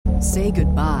Say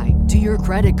goodbye to your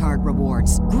credit card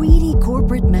rewards. Greedy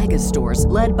corporate mega stores,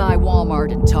 led by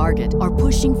Walmart and Target, are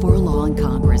pushing for a law in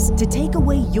Congress to take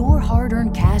away your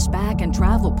hard-earned cash back and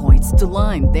travel points to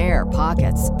line their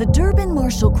pockets. The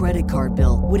Durbin-Marshall credit card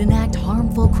bill would enact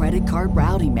harmful credit card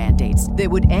routing mandates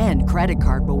that would end credit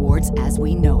card rewards as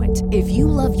we know it. If you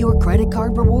love your credit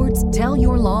card rewards, tell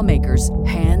your lawmakers,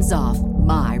 hands off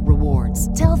my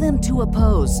rewards. Tell them to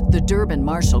oppose the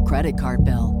Durbin-Marshall credit card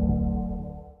bill.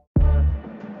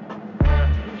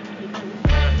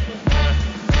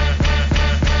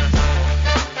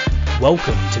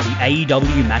 Welcome to the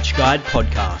AEW Match Guide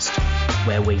podcast,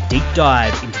 where we deep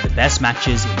dive into the best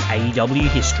matches in AEW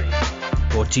history.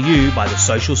 Brought to you by the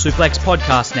Social Suplex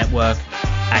Podcast Network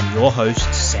and your host,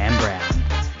 Sam Brown.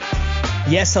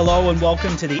 Yes, hello and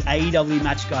welcome to the AEW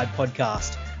Match Guide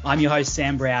podcast. I'm your host,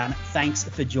 Sam Brown. Thanks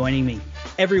for joining me.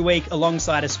 Every week,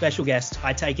 alongside a special guest,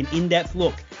 I take an in-depth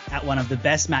look at one of the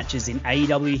best matches in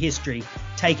AEW history,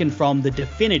 taken from the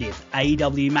definitive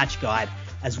AEW Match Guide,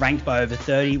 as ranked by over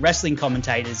 30 wrestling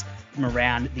commentators from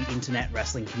around the internet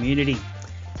wrestling community.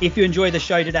 If you enjoy the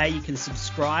show today, you can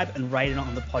subscribe and rate it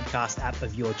on the podcast app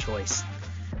of your choice.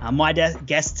 My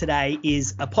guest today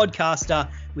is a podcaster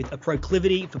with a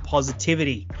proclivity for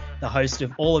positivity, the host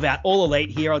of All About All Elite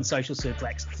here on Social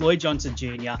Suplex, Floyd Johnson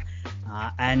Jr.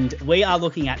 And we are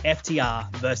looking at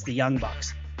FTR versus the Young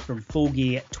Bucks from Full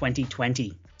Gear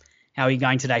 2020. How are you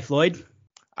going today, Floyd?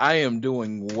 I am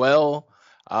doing well.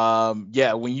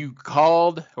 When you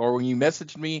called or when you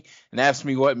messaged me and asked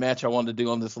me what match I wanted to do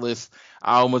on this list,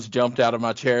 I almost jumped out of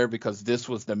my chair because this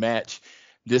was the match.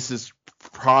 This is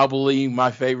probably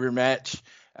my favorite match.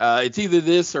 It's either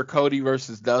this or Cody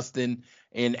versus Dustin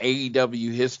in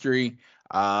AEW history.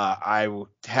 I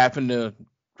happen to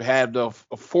have the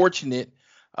fortunate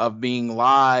of being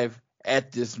live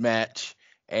at this match,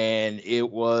 and it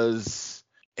was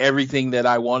everything that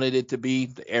I wanted it to be,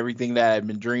 everything that I've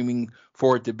been dreaming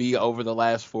for it to be over the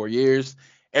last 4 years,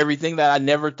 everything that I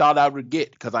never thought I would get,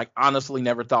 because I honestly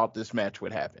never thought this match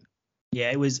would happen.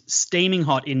 Yeah, it was steaming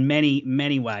hot in many,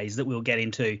 many ways that we'll get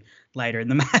into later in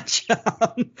the match.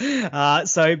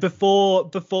 So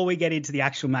before we get into the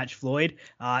actual match, Floyd,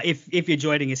 if you're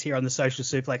joining us here on the Social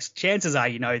Suplex, chances are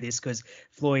you know this because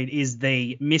Floyd is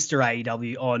the Mr.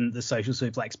 AEW on the Social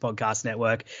Suplex Podcast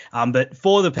Network. But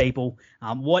for the people,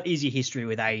 what is your history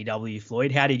with AEW,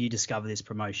 Floyd? How did you discover this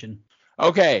promotion?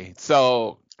 Okay,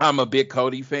 so I'm a big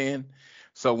Cody fan.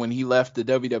 So when he left the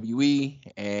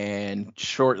WWE and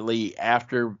shortly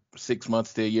after, 6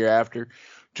 months to a year after,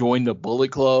 joined the Bullet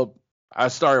Club, I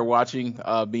started watching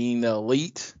Being the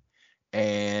Elite,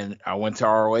 and I went to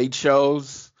ROH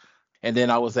shows, and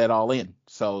then I was at All In.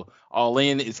 So All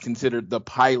In is considered the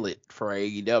pilot for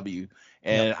AEW,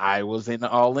 and yep. I was in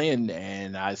All In,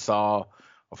 and I saw,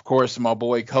 of course, my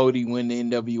boy Cody win the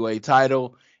NWA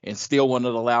title. And still one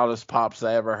of the loudest pops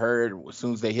I ever heard as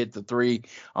soon as they hit the three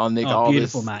on Nick Aldis.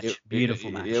 Beautiful match. Beautiful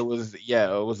match. It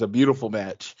was a beautiful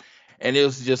match. And it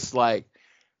was just like,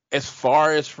 as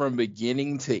far as from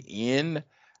beginning to end,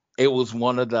 it was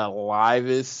one of the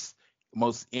livest,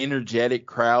 most energetic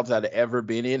crowds I'd ever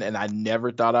been in. And I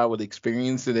never thought I would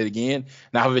experience it again.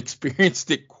 And I've experienced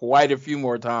it quite a few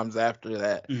more times after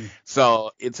that.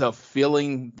 So it's a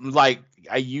feeling like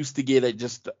I used to get at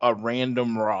just a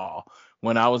random Raw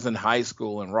when I was in high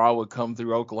school, and Raw would come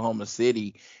through Oklahoma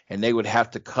City and they would have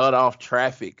to cut off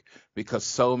traffic because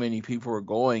so many people were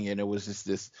going, and it was just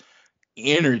this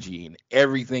energy and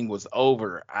everything was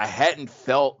over. I hadn't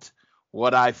felt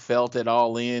what I felt at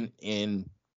All In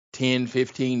 10,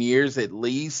 15 years at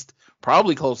least,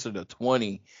 probably closer to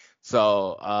 20.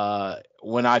 So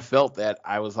when I felt that,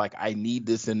 I was like, I need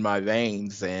this in my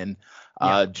veins. And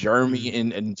Jeremy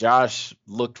and Josh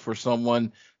looked for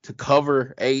someone to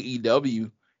cover AEW,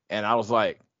 and I was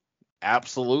like,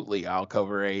 absolutely, I'll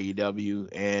cover AEW.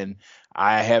 And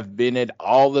I have been at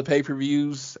all the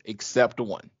pay-per-views except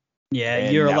one. Yeah,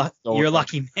 and you're a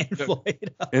lucky man,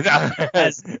 Floyd. And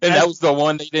that was the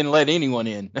one they didn't let anyone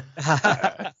in.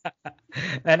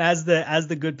 And as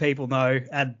the good people know,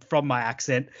 and from my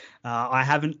accent, I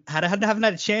haven't had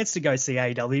a chance to go see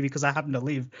AEW because I happen to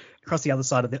live across the other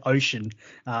side of the ocean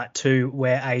to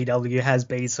where AEW has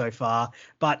been so far.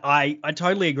 But I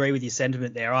totally agree with your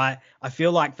sentiment there. I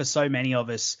feel like for so many of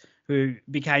us who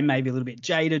became maybe a little bit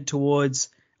jaded towards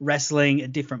wrestling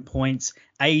at different points,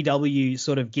 AEW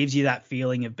sort of gives you that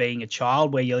feeling of being a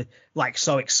child where you're like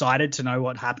so excited to know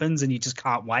what happens and you just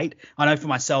can't wait. I know for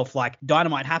myself, like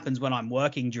Dynamite happens when I'm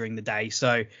working during the day,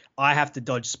 so I have to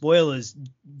dodge spoilers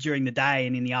during the day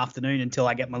and in the afternoon until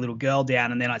I get my little girl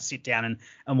down, and then I sit down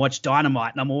and watch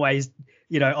Dynamite, and I'm always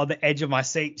on the edge of my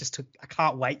seat. I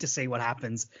can't wait to see what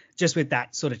happens just with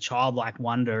that sort of childlike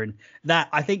wonder. And that,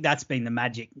 I think that's been the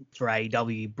magic for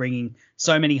AEW, bringing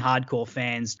so many hardcore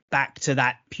fans back to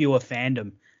that pure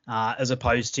fandom, as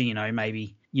opposed to,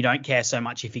 maybe you don't care so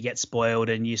much if you get spoiled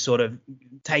and you sort of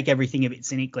take everything a bit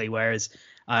cynically. Whereas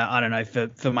I don't know,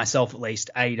 for myself at least,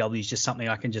 AEW is just something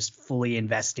I can just fully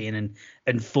invest in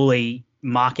and fully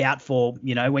mark out for,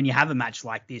 when you have a match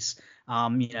like this.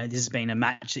 This has been a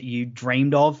match that you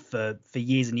dreamed of for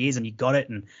years and years, and you got it.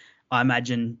 And I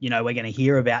imagine, we're going to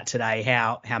hear about today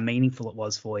how meaningful it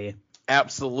was for you.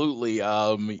 Absolutely.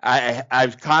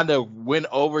 I've kind of went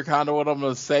over kind of what I'm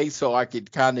going to say so I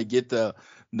could kind of get the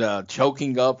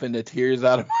choking up and the tears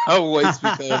out of my voice,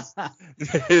 because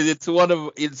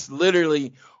it's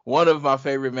literally one of my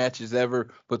favorite matches ever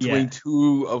between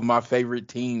two of my favorite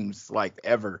teams, like,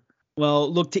 ever.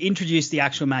 Well, look, to introduce the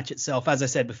actual match itself, as I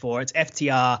said before, it's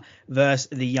FTR versus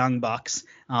the Young Bucks.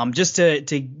 Just to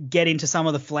get into some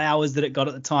of the flowers that it got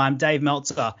at the time, Dave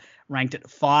Meltzer ranked it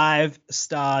 5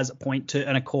 stars,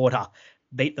 0.225.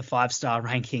 Beat the 5-star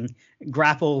ranking.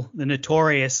 Grapple, the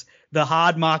notorious, the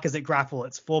hard markers at Grapple,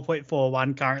 it's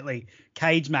 4.41 currently.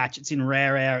 Cage Match, it's in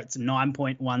Rare Air, it's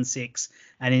 9.16.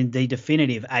 And in the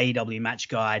definitive AEW Match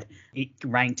Guide, it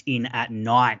ranked in at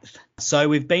 9th. So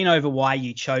we've been over why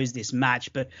you chose this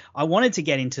match, but I wanted to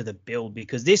get into the build,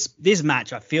 because this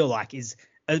match, I feel like, is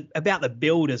about the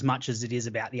build as much as it is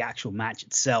about the actual match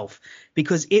itself,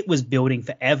 because it was building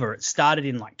forever. It started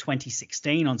in like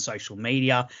 2016 on social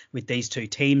media with these two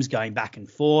teams going back and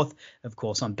forth. Of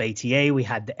course, on BTE, we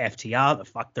had the FTR, the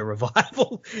fuck the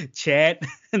revival chant,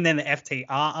 and then the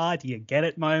FTRR, do you get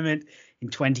it moment. In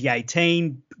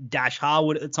 2018, Dash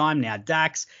Harwood at the time, now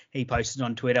Dax, he posted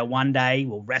on Twitter, "One day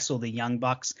we'll wrestle the Young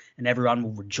Bucks and everyone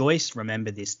will rejoice. Remember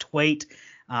this tweet."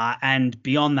 And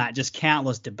beyond that, just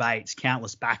countless debates,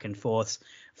 countless back and forths.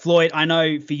 Floyd, I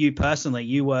know for you personally,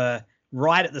 you were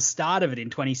right at the start of it in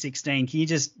 2016. Can you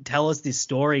just tell us this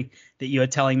story that you were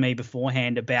telling me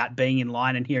beforehand about being in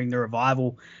line and hearing the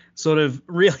Revival sort of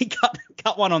really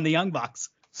cut one on the Young Bucks?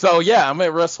 So, yeah, I'm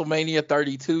at WrestleMania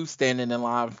 32 standing in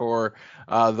line for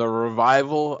the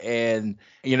Revival, and,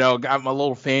 got my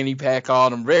little fanny pack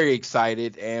on. I'm very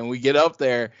excited, and we get up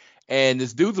there, and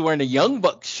this dude's wearing a Young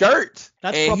Bucks shirt.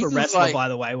 That's proper wrestler, by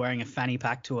the way, wearing a fanny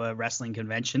pack to a wrestling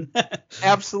convention.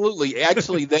 Absolutely.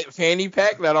 Actually, that fanny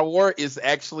pack that I wore is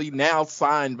actually now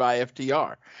signed by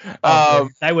FTR.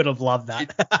 They would have loved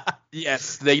that.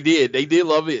 Yes, they did. They did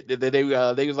love it. They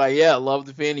was like, yeah, I love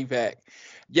the fanny pack.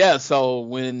 Yeah, so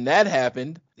when that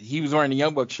happened, he was wearing a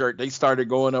Young Bucks shirt. They started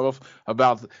going off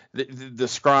about the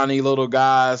scrawny little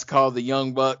guys called the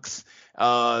Young Bucks.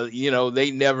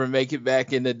 They never make it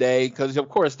back in the day because, of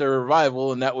course, they're a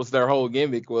Revival, and that was their whole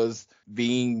gimmick, was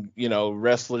being,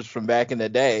 wrestlers from back in the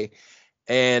day.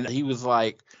 And he was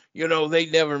like, they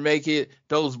never make it,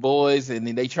 those boys. And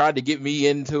then they tried to get me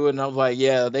into it, and I was like,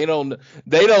 yeah, they don't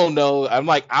know. I'm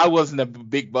like, I wasn't a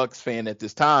big Bucks fan at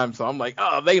this time, so I'm like,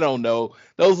 oh, they don't know.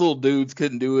 Those little dudes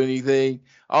couldn't do anything.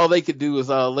 All they could do was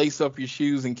lace up your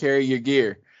shoes and carry your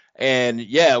gear. And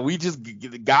yeah, we just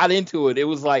got into it. It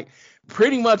was like,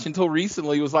 pretty much until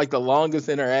recently, it was like the longest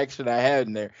interaction I had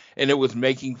in there, and it was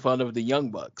making fun of the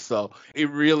Young Bucks. So it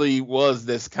really was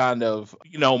this kind of,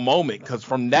 moment, because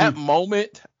from that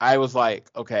moment, I was like,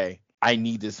 okay, I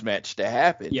need this match to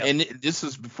happen. Yep. And this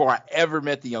was before I ever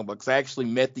met the Young Bucks. I actually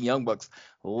met the Young Bucks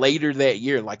later that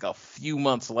year, like a few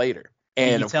months later.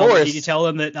 And did you tell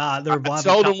them that the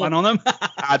Revival cut one on them?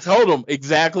 I told him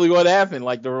exactly what happened.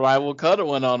 Like, the Revival cut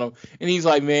one on them. And he's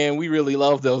like, man, we really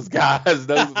love those guys.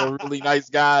 Those are really nice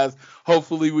guys.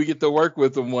 Hopefully we get to work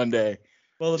with them one day.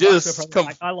 Well,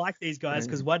 I like these guys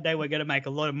because one day we're going to make a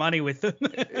lot of money with them.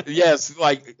 Yes,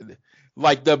 like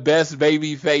the best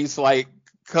baby face, like,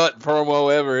 cut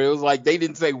promo ever. It was like they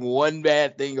didn't say one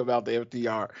bad thing about the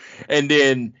FTR. And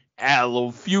then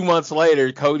a few months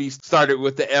later, Cody started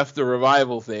with the F the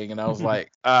Revival thing, and I was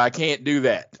like, I can't do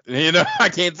that. I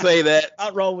can't say that.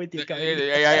 I'll roll with you,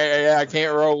 Cody. I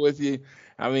can't roll with you.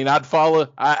 I mean, I'd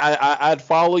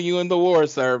follow you in the war,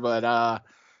 sir, but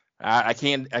I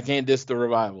can't diss the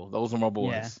Revival. Those are my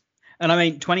boys. Yeah. And I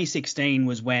mean, 2016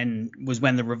 was when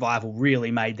the Revival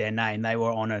really made their name. They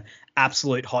were on an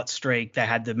absolute hot streak. They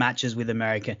had the matches with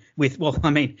Enzo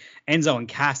and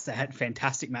Cass. They had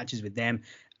fantastic matches with them.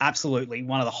 Absolutely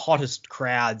one of the hottest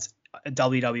crowds,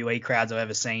 WWE crowds I've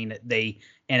ever seen at the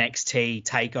NXT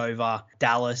TakeOver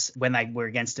Dallas when they were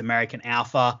against American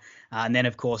Alpha. And then,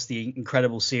 of course, the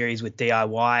incredible series with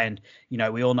DIY. And,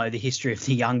 we all know the history of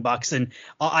the Young Bucks. And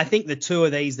I think the two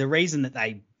of these, the reason that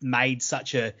they made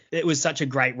it was such a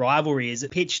great rivalry is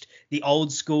it pitched the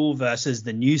old school versus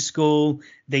the new school,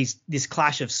 this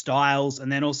clash of styles,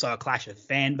 and then also a clash of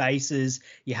fan bases.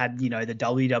 You had, the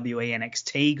WWE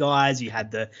NXT guys, you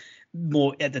had the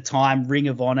more at the time Ring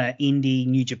of Honor, Indie,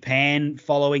 New Japan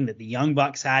following that the Young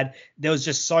Bucks had. There was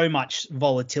just so much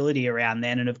volatility around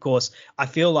then. And of course, I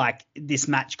feel like this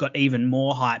match got even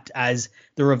more hyped as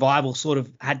the Revival sort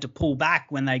of had to pull back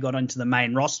when they got onto the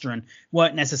main roster and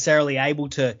weren't necessarily able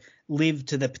to live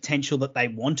to the potential that they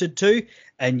wanted to.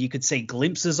 And you could see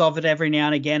glimpses of it every now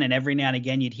and again. And every now and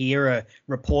again, you'd hear a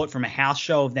report from a house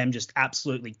show of them just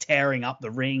absolutely tearing up the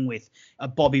ring with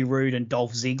Bobby Roode and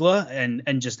Dolph Ziggler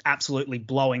and just absolutely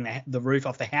blowing the roof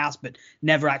off the house, but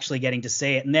never actually getting to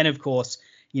see it. And then, of course,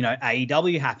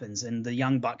 AEW happens and the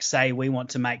Young Bucks say, we want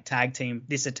to make a tag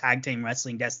team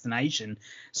wrestling destination.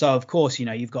 So, of course,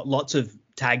 you've got lots of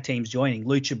tag teams joining,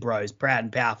 Lucha Bros, Proud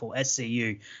and Powerful,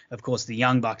 SCU, of course, the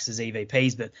Young Bucks as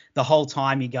EVPs. But the whole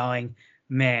time you're going,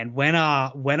 man, when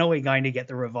are we going to get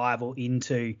the Revival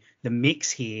into the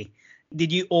mix here?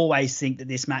 Did you always think that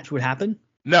this match would happen?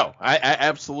 No, I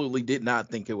absolutely did not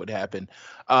think it would happen.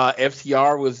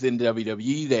 FTR was in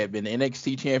WWE. They had been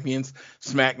NXT champions,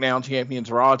 SmackDown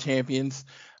champions, Raw champions.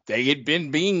 They had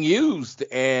been being used.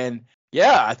 And,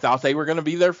 yeah, I thought they were going to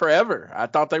be there forever. I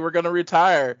thought they were going to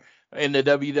retire in the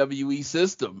WWE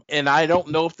system. And I don't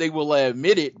know if they will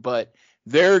admit it, but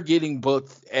they're getting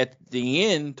booked at the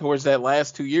end towards that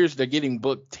last 2 years. They're getting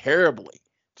booked terribly,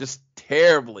 just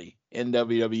terribly in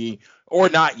WWE, or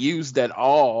not used at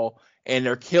all. And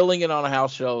they're killing it on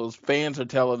house shows. Fans are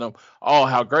telling them, oh,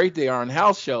 how great they are on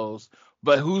house shows.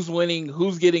 But who's winning?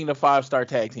 Who's getting the 5-star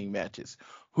tag team matches?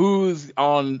 Who's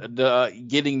on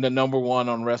getting the number one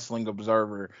on Wrestling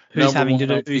Observer? Who's having to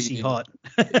do Uzi Hot?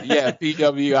 Yeah,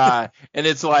 PWI. And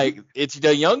it's like, it's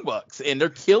the Young Bucks. And they're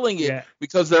killing it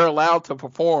because they're allowed to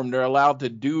perform. They're allowed to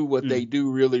do what they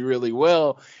do really, really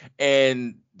well.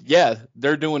 And yeah,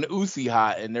 they're doing Uzi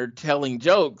Hot and they're telling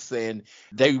jokes and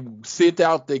they sent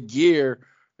out the gear,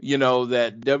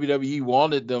 that WWE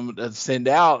wanted them to send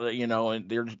out, and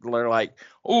they're like,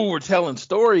 oh, we're telling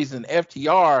stories. And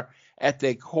FTR at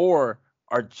their core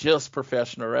are just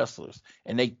professional wrestlers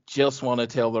and they just want to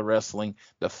tell the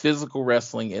physical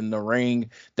wrestling in the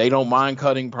ring. They don't mind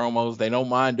cutting promos. They don't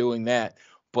mind doing that,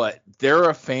 but they're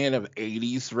a fan of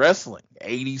 80s wrestling,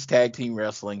 80s tag team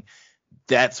wrestling.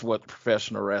 That's what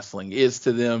professional wrestling is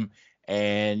to them.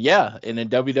 And yeah, and then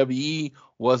WWE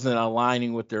wasn't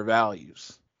aligning with their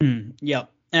values.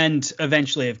 Yep. And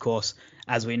eventually, of course,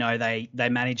 as we know, they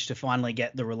managed to finally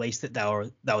get the release that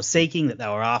they were seeking, that they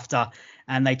were after,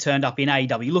 and they turned up in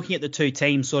AEW. Looking at the two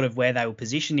teams, sort of where they were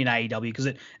positioned in AEW, because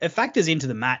it factors into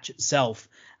the match itself.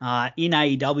 In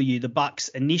AEW, the Bucks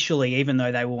initially, even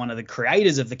though they were one of the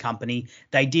creators of the company,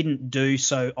 they didn't do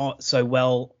so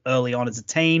well early on as a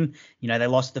team. They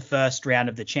lost the first round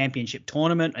of the championship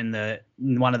tournament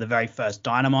in one of the very first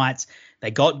Dynamites. They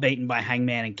got beaten by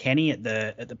Hangman and Kenny at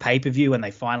the pay-per-view, and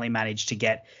they finally managed to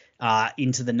get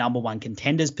into the number one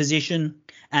contenders position.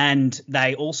 And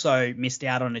they also missed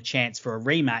out on a chance for a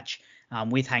rematch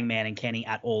with Hangman and Kenny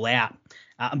at All Out.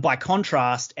 And by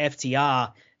contrast,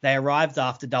 FTR, they arrived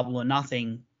after Double or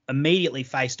Nothing, immediately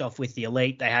faced off with the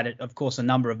Elite. They had, of course, a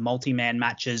number of multi-man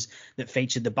matches that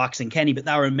featured the Bucks and Kenny, but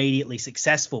they were immediately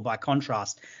successful by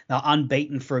contrast. They were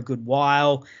unbeaten for a good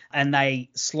while, and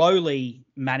they slowly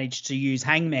managed to use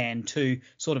Hangman to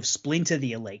sort of splinter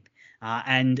the Elite.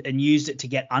 And used it to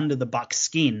get under the Bucks'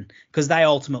 skin, because they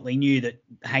ultimately knew that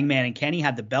Hangman and Kenny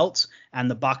had the belts and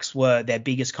the Bucks were their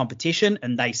biggest competition,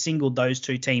 and they singled those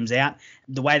two teams out.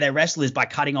 The way they wrestle is by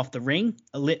cutting off the ring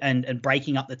and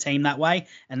breaking up the team that way,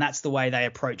 and that's the way they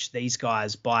approached these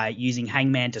guys, by using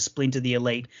Hangman to splinter the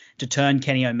Elite, to turn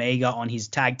Kenny Omega on his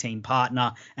tag team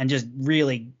partner, and just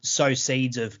really sow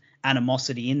seeds of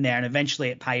animosity in there. And eventually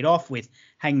it paid off with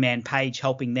Hangman Page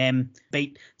helping them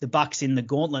beat the Bucks in the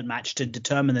gauntlet match to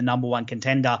determine the number one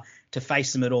contender to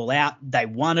face them at All Out. They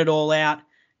won it All Out.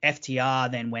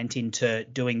 FTR then went into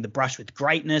doing the Brush with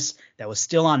Greatness. They were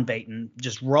still unbeaten,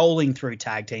 just rolling through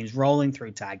tag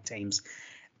teams.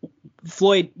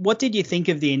 Floyd, what did you think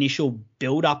of the initial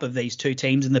build-up of these two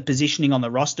teams and the positioning on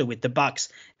the roster with the Bucks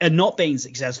and not being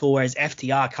successful, whereas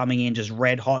FTR coming in just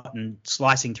red hot and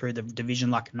slicing through the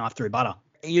division like a knife through butter?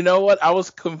 You know what? I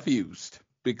was confused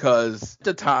because at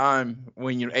the time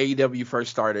when AEW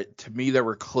first started, to me there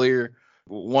were clear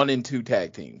 1 and 2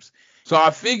 tag teams. So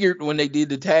I figured when they did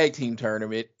the tag team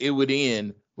tournament, it would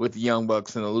end with the Young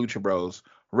Bucks and the Lucha Bros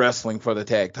wrestling for the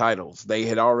tag titles. They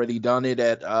had already done it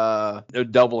at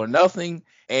Double or Nothing,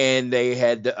 and they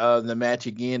had the match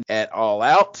again at All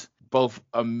Out. Both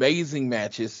amazing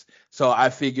matches. So I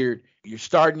figured you're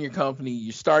starting your company,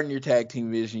 you're starting your tag team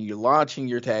division, you're launching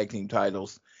your tag team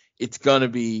titles. It's going to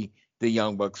be the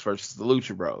Young Bucks versus the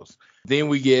Lucha Bros. Then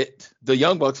we get the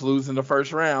Young Bucks losing the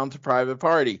first round to Private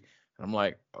Party. And I'm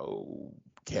like,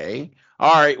 okay.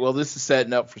 All right, well, this is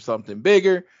setting up for something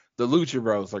bigger. The Lucha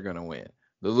Bros are going to win.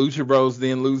 The Lucha Bros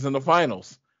then lose in the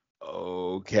finals.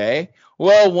 Okay.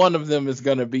 Well, one of them is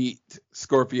going to beat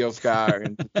Scorpio Sky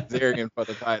and Kazarian for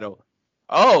the title.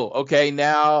 Okay.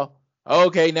 Now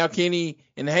Kenny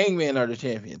and Hangman are the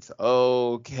champions.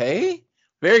 Okay.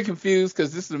 Very confused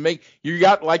because this is you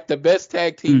got like the best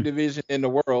tag team division in the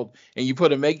world, and you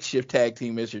put a makeshift tag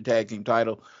team as your tag team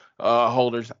title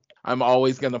holders. I'm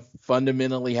always going to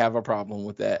fundamentally have a problem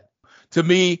with that. To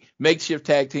me, makeshift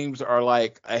tag teams are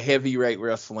like a heavyweight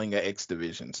wrestling, a X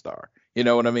division star. You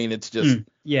know what I mean? It's just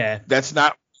that's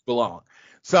not belong.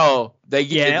 So they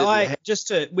get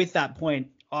with that point,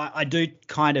 I do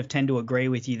kind of tend to agree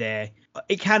with you there.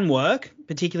 It can work,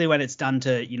 particularly when it's done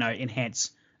to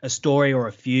enhance a story or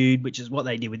a feud, which is what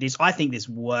they did with this. I think this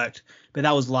worked, but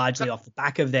that was largely off the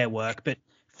back of their work. But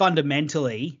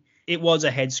fundamentally, it was a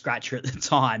head scratcher at the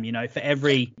time. For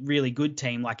every really good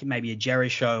team, like maybe a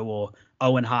Jericho or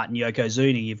Owen Hart and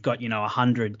Yokozuna, you've got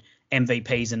 100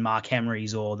 MVPs and Mark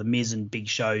Henrys, or the Miz and Big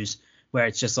Shows, where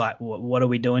it's just like, what are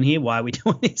we doing here? Why are we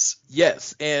doing this?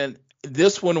 Yes, and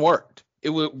this one worked. It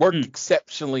worked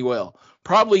exceptionally well.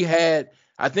 Probably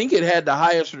I think it had the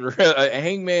highest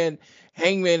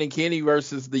Hangman and Kenny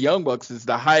versus the Young Bucks is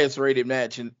the highest rated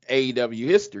match in AEW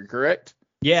history, correct?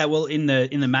 Yeah, well, in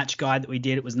the match guide that we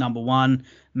did, it was number one.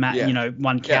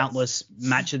 Won countless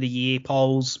match of the year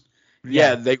polls.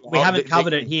 Yeah, we haven't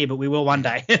covered it here, but we will one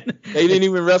day. They didn't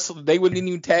even wrestle. They wouldn't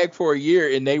even tag for a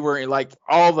year, and they were in like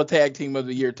all the tag team of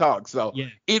the year talk. So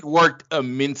it worked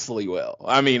immensely well.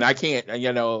 I mean, I can't,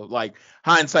 like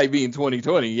hindsight being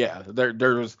 2020. Yeah,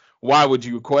 there's why would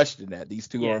you question that? These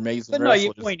two are amazing wrestlers. No,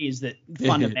 your point is that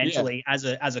fundamentally, as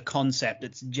a concept,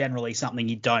 it's generally something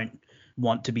you don't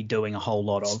want to be doing a whole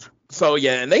lot of. So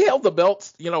and they held the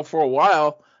belts, for a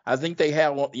while. I think they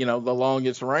had, the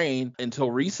longest reign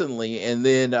until recently. And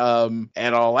then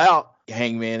at All Out,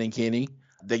 Hangman and Kenny,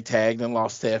 they tagged and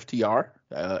lost to FTR.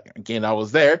 Again, I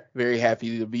was there, very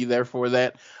happy to be there for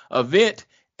that event.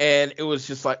 And it was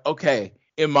just like, okay,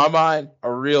 in my mind,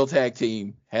 a real tag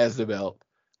team has the belt.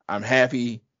 I'm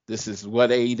happy. This is what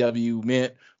AEW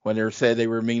meant when they said they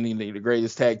were meaning the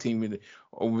greatest tag team in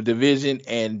the division.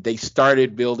 And they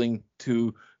started building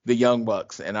to the Young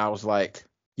Bucks. And I was like,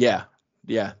 yeah,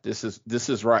 this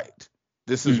is right.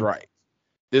 This is right.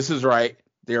 This is right.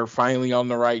 They're finally on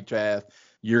the right path.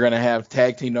 You're going to have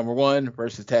tag team number 1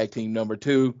 versus tag team number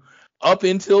 2. Up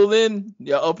until then,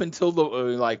 up until the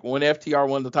when FTR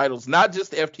won the titles, not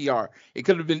just FTR, it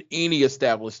could have been any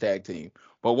established tag team.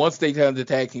 But once they had the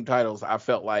tag team titles, I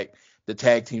felt like the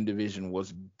tag team division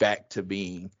was back to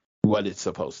being what it's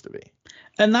supposed to be.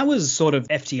 And that was sort of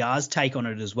FTR's take on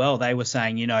it as well. They were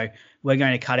saying, we're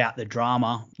going to cut out the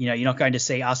drama. You're not going to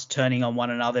see us turning on one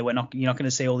another. You're not going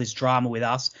to see all this drama with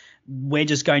us. We're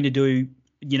just going to do,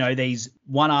 these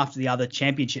one after the other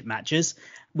championship matches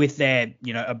with their,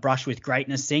 a brush with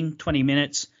greatness thing, 20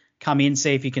 minutes, come in,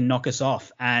 see if you can knock us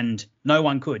off. And no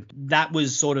one could. That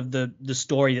was sort of the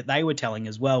story that they were telling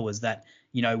as well, was that,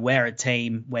 we're a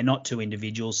team, we're not two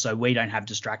individuals, so we don't have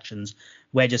distractions.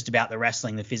 We're just about the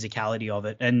wrestling, the physicality of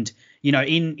it. And,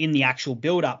 in the actual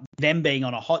build-up, them being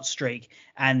on a hot streak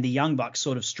and the Young Bucks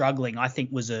sort of struggling, I think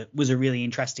was a really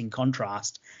interesting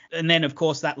contrast. And then, of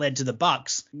course, that led to the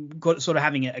Bucks sort of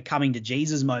having a coming to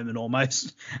Jesus moment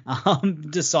almost,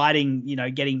 deciding,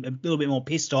 getting a little bit more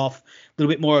pissed off, a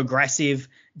little bit more aggressive,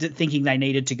 thinking they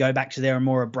needed to go back to their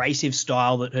more abrasive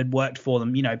style that had worked for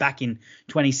them, back in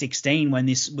 2016 when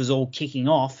this was all kicking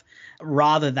off,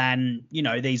 rather than,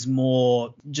 these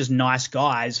more just nice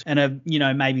guys and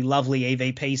maybe lovely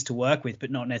EVPs to work with, but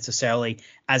not necessarily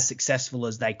as successful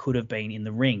as they could have been in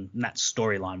the ring. And that's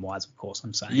storyline wise, of course,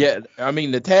 I'm saying. Yeah, I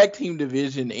mean, the tag team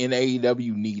division in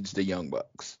AEW needs the Young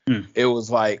Bucks. It was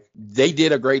like they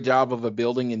did a great job of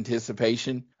building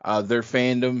anticipation. Their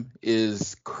fandom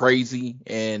is crazy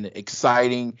and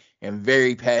exciting and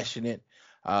very passionate.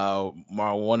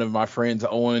 One of my friends,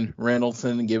 Owen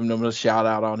Reynoldson, giving them a shout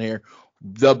out on here,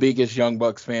 the biggest Young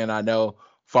Bucks fan I know,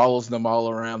 follows them all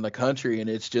around the country. And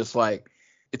it's just like,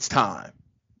 it's time.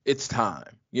 It's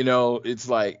time. It's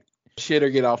like shit or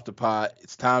get off the pot.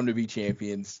 It's time to be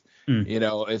champions.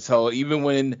 And so even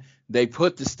when they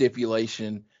put the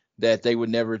stipulation that they would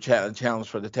never challenge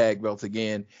for the tag belts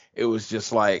again. It was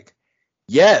just like,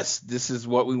 yes, this is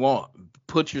what we want.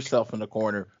 Put yourself in the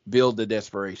corner, build the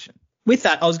desperation. With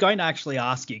that, I was going to actually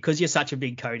ask you, because you're such a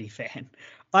big Cody fan,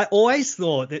 I always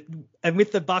thought that, and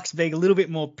with the Bucks being a little bit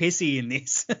more pissy in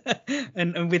this,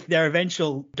 and with their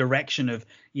eventual direction of,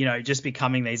 just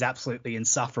becoming these absolutely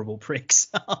insufferable pricks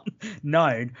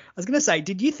known, I was going to say,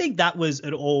 did you think that was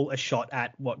at all a shot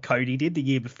at what Cody did the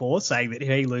year before, saying that if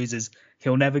he loses,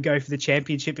 he'll never go for the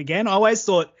championship again? I always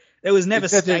thought it was never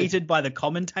stated by the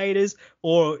commentators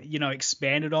or,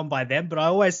 expanded on by them, but I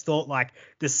always thought like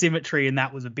the symmetry in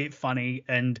that was a bit funny,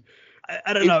 and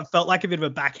I don't know, it felt like a bit of a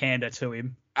backhander to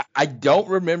him. I don't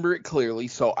remember it clearly,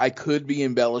 so I could be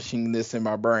embellishing this in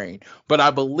my brain. But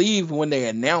I believe when they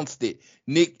announced it,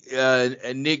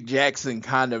 Nick Jackson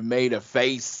kind of made a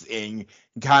face and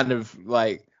kind of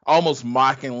like almost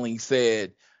mockingly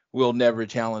said, "We'll never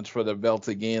challenge for the belt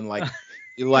again," like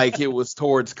it was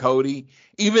towards Cody.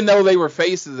 Even though they were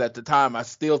faces at the time, I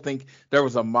still think there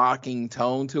was a mocking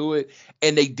tone to it.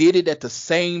 And they did it at the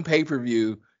same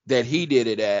pay-per-view that he did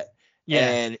it at. Yeah.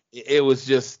 And it was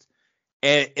just,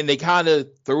 and they kind of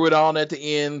threw it on at the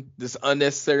end, this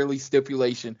unnecessarily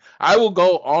stipulation. I will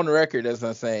go on record as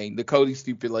I'm saying the Cody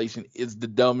stipulation is the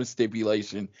dumbest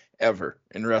stipulation ever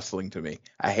in wrestling to me.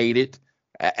 I hate it.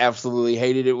 I absolutely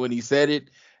hated it when he said it.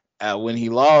 When he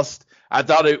lost, I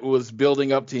thought it was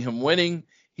building up to him winning.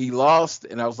 He lost,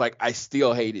 and I was like, I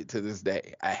still hate it to this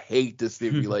day. I hate the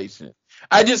stipulation.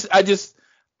 I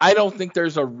don't think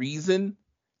there's a reason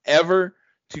ever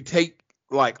to take,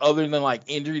 like, other than like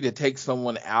injury, to take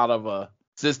someone out of a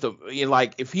system.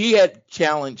 Like if he had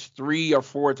challenged 3 or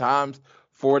 4 times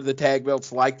for the tag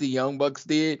belts like the Young Bucks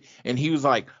did, and he was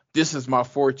like, this is my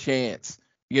 4th chance,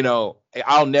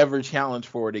 I'll never challenge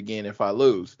for it again if I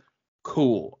lose.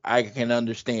 Cool, I can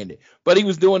understand it. But he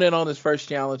was doing it on his first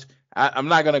challenge. I'm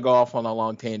not going to go off on a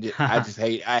long tangent. I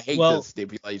hate the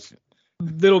stipulation.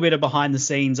 Little bit of behind the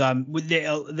scenes. A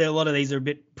lot of these are a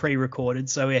bit pre-recorded,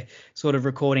 so we're sort of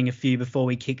recording a few before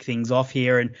we kick things off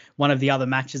here. And one of the other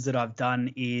matches that I've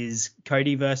done is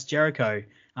Cody versus Jericho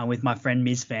with my friend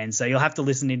Miz Fan. So you'll have to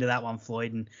listen into that one,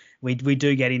 Floyd, and we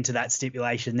do get into that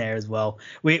stipulation there as well.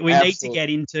 We need to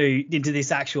get into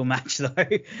this actual match though.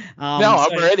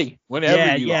 I'm ready.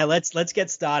 Whenever you are. Let's get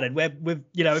started. We've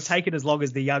taken as long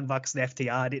as the Young Bucks and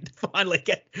FTR did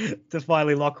to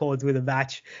finally lock horns with a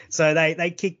match. So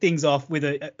they kicked things off with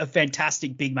a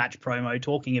fantastic big match promo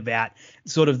talking about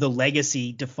sort of the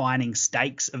legacy defining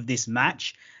stakes of this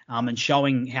match. And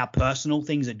showing how personal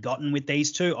things had gotten with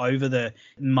these two over the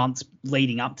months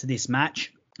leading up to this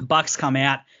match. Bucks come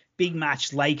out, big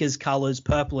match, Lakers colors,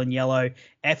 purple and yellow.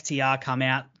 FTR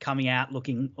coming out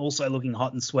looking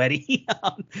hot and sweaty.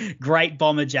 Great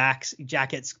bomber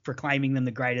jackets proclaiming them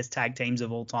the greatest tag teams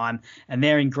of all time. And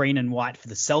they're in green and white for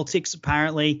the Celtics,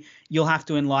 apparently. You'll have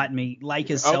to enlighten me.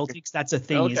 Lakers, Celtics, that's a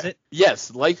thing, is it?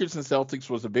 Yes, Lakers and Celtics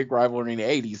was a big rivalry in the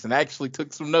 80s, and I actually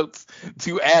took some notes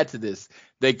to add to this.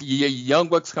 The Young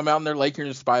Bucks come out in their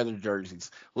Lakers-inspired jerseys.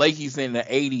 Lakers in the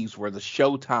 80s were the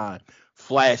Showtime,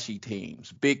 flashy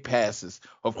teams, big passes.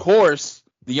 Of course,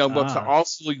 the Young Bucks are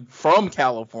also from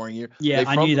California. Yeah,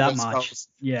 I knew that much. Coast.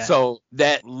 Yeah. So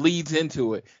that leads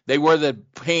into it. They wear the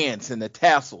pants and the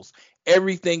tassels.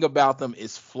 Everything about them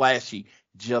is flashy,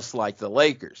 just like the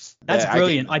Lakers. That's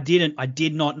brilliant. I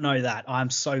did not know that.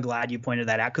 I'm so glad you pointed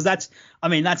that out, because that's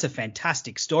a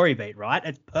fantastic story beat, right?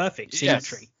 It's perfect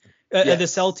symmetry. Yes. The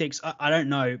Celtics, I don't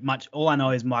know much. All I know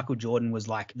is Michael Jordan was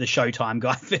like the Showtime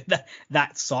guy for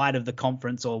that side of the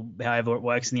conference, or however it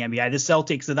works in the NBA. The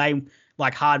Celtics, are they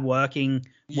like hardworking,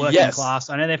 working class?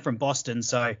 I know they're from Boston,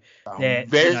 so they're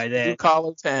blue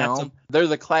collar town. They're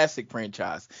the classic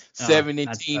franchise. 17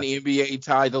 NBA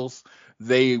titles.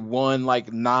 They won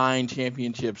like 9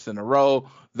 championships in a row.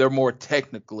 They're more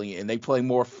technically, and they play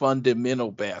more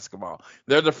fundamental basketball.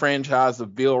 They're the franchise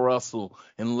of Bill Russell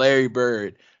and Larry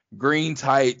Bird. Green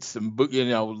tights and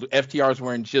FTR's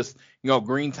wearing just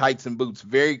green tights and boots.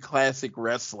 Very classic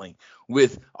wrestling.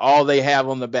 With all they have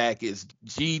on the back is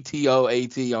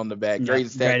GTOAT on the back.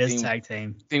 Greatest tag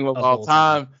team of all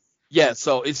time. Yeah,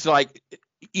 so it's like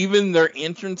even their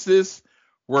entrances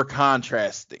were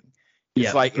contrasting.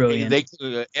 It's like brilliant.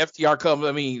 FTR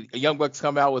come. Young Bucks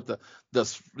come out with the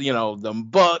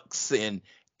Bucks and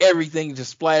everything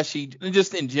just splashy,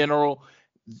 just in general.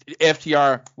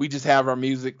 FTR, we just have our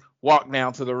music, walk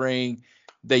down to the ring,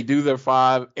 they do their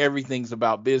 5, everything's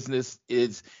about business.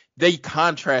 They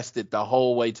contrasted the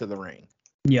whole way to the ring.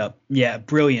 Yeah,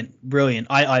 brilliant.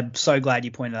 I'm so glad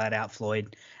you pointed that out,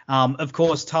 Floyd. Of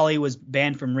course, Tully was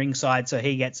banned from ringside, so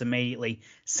he gets immediately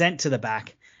sent to the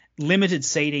back. limited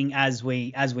seating as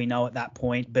we know at that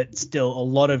point, but still a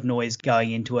lot of noise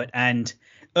going into it. And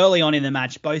early on in the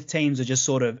match, both teams are just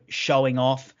sort of showing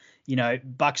off.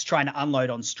 Bucks trying to unload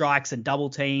on strikes and double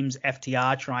teams,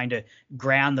 FTR trying to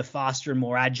ground the faster and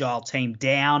more agile team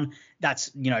down.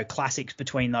 That's, classics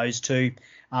between those two.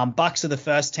 Bucks are the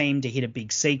first team to hit a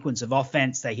big sequence of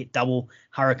offense. They hit double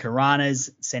hurricanranas,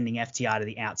 sending FTR to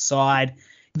the outside.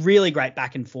 Really great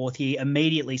back and forth here.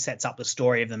 Immediately sets up the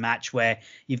story of the match where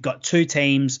you've got two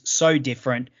teams so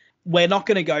different. We're not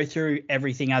going to go through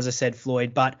everything, as I said,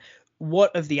 Floyd, but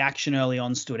what of the action early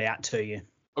on stood out to you?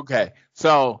 Okay,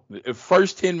 so the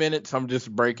first 10 minutes, I'm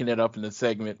just breaking it up into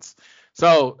segments.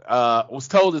 So I was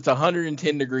told it's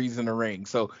 110 degrees in the ring.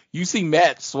 So you see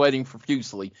Matt sweating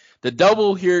profusely. The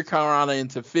double hurricanrana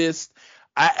into fist.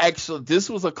 This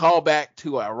was a callback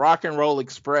to a Rock and Roll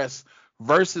Express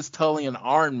versus Tully and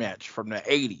Arn match from the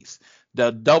 80s.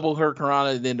 The double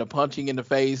hurricanrana, then the punching in the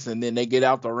face, and then they get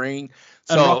out the ring.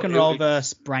 So and Rock and Roll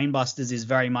versus Brainbusters is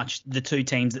very much the two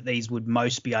teams that these would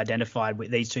most be identified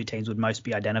with. These two teams would most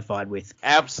be identified with.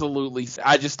 Absolutely.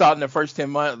 I just thought in the first 10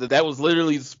 months that was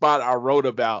literally the spot I wrote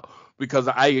about, because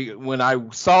when I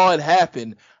saw it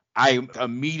happen, I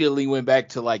immediately went back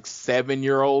to like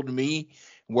 7-year-old me,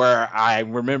 where I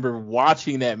remember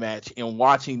watching that match and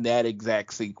watching that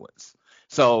exact sequence.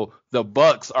 So the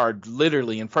Bucks are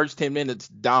literally in first 10 minutes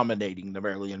dominating the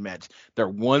Maryland match. They're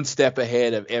one step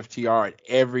ahead of FTR at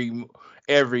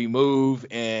every move,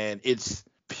 and it's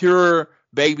pure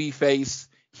babyface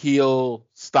heel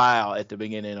style at the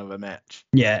beginning of a match.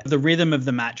 Yeah, the rhythm of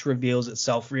the match reveals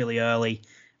itself really early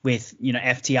with,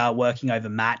 FTR working over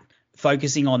Matt,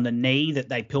 focusing on the knee that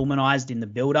they Pillmanized in the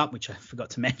build-up, which I forgot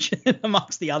to mention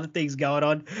amongst the other things going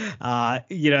on.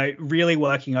 Really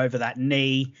working over that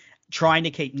knee, trying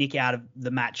to keep Nick out of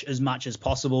the match as much as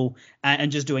possible, and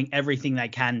just doing everything they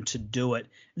can to do it.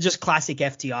 Just classic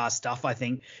FTR stuff, I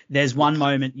think. There's one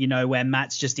moment, where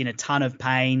Matt's just in a ton of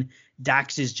pain.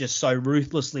 Dax is just so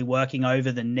ruthlessly working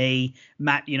over the knee.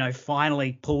 Matt,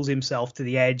 finally pulls himself to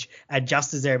the edge, and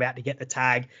just as they're about to get the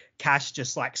tag, Cash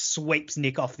just sweeps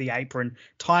Nick off the apron,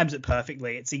 times it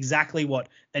perfectly. It's exactly what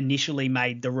initially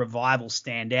made the Revival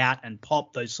stand out and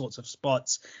pop those sorts of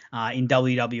spots in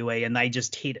WWE, and they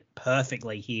just hit it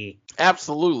perfectly here.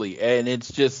 Absolutely, and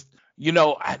it's just,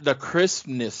 the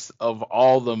crispness of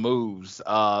all the moves,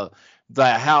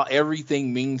 how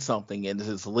everything means something and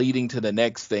is leading to the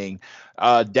next thing.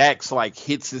 Dax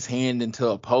hits his hand into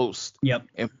a post. Yep.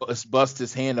 And busts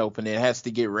his hand open and has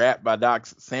to get wrapped by Doc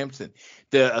Samson.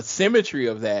 The asymmetry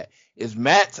of that is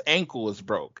Matt's ankle is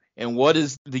broke. And what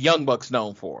is the Young Bucks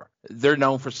known for? They're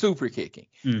known for super kicking.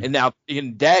 And now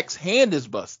Dax's hand is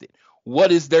busted.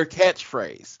 What is their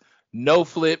catchphrase? No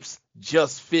flips,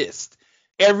 just fist.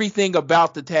 Everything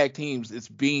about the tag teams is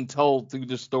being told through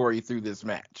the story through this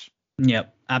match.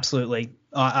 Yep, absolutely.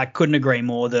 I couldn't agree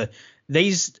more.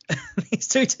 These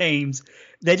two teams,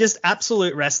 they're just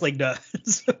absolute wrestling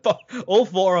nerds. All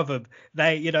four of them.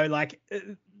 They,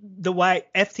 the way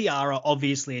FTR are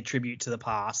obviously a tribute to the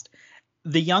past.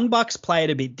 The Young Bucks play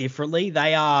it a bit differently.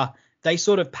 They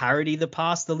sort of parody the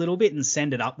past a little bit and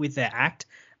send it up with their act.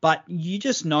 But you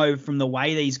just know from the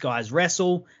way these guys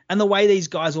wrestle and the way these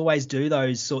guys always do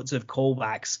those sorts of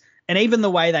callbacks, and even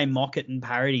the way they mock it and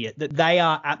parody it, that they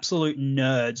are absolute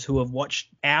nerds who have watched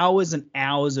hours and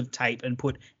hours of tape and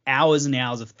put hours and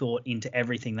hours of thought into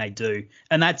everything they do.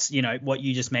 And that's, what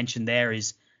you just mentioned there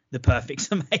is the perfect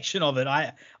summation of it.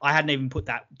 I hadn't even put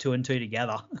that two and two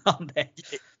together.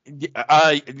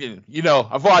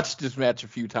 I've watched this match a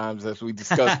few times, as we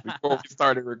discussed before we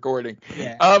started recording.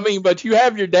 Yeah. But you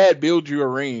have your dad build you a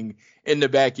ring in the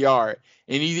backyard,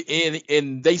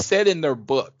 and they said in their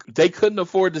book they couldn't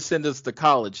afford to send us to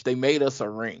college. They made us a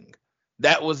ring.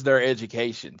 That was their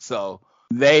education. So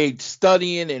they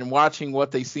studying and watching what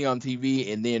they see on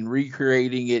TV and then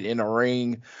recreating it in a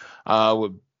ring.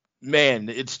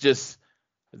 It's just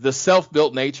the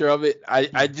self-built nature of it.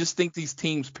 I just think these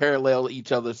teams parallel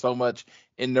each other so much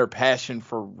in their passion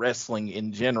for wrestling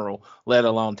in general, let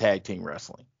alone tag team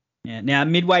wrestling. Yeah. Now,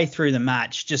 midway through the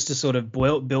match, just to sort of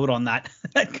build on that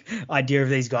idea of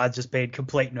these guys just being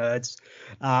complete nerds,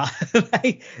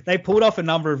 they pulled off a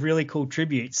number of really cool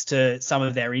tributes to some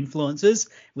of their influences,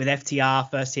 with FTR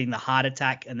first hitting the heart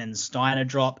attack and then the Steiner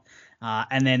drop,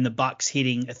 and then the Bucks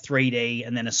hitting a 3D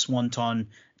and then a Swanton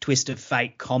Twist of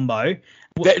Fate combo.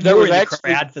 There was actually the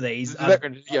crowd for these.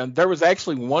 There was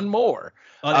actually one more.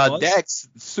 Dax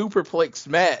superplexed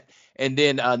Matt, and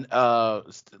then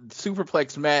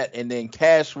superplexed Matt, and then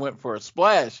Cash went for a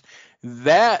splash.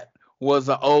 That was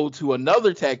an ode to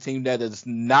another tag team that is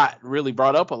not really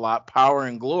brought up a lot, Power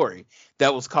and Glory.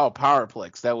 That was called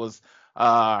Powerplex. That was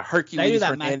Hercules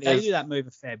Hernandez. They do that move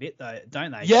a fair bit, though,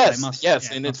 don't they? Yes, Yeah,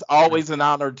 and it's always an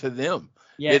honor to them.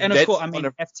 Yeah, and of course, I mean,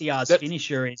 FTR's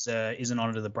finisher is an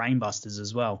honor to the Brainbusters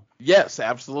as well. Yes,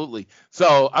 absolutely.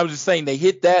 So I was just saying they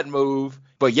hit that move,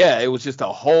 but yeah, it was just a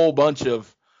whole bunch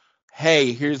of,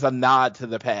 hey, here's a nod to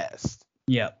the past.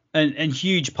 Yeah, and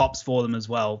huge pops for them as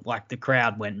well. Like the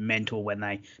crowd went mental when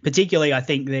they, particularly I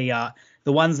think the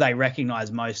ones they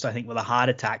recognized most, I think, were the Heart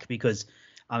Attack, because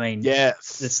I mean,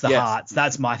 yes, it's the Hearts.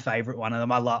 That's my favorite one of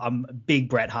them. I'm a big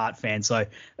Bret Hart fan. So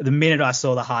the minute I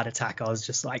saw the Heart Attack, I was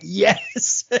just like,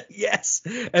 yes, yes.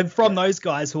 And from those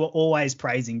guys who are always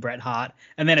praising Bret Hart.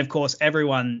 And then, of course,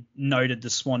 everyone noted the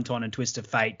Swanton and Twist of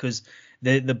Fate, because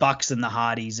the Bucks and the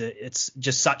Hardys, it's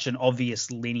just such an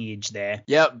obvious lineage there.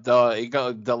 Yep,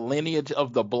 the lineage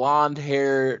of the blonde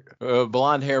hair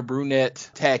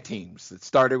brunette tag teams. It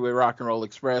started with Rock and Roll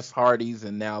Express, Hardys,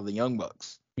 and now the Young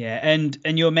Bucks. Yeah, and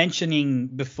you were mentioning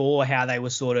before how they were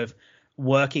sort of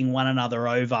working one another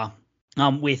over,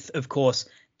 with, of course,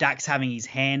 Dax having his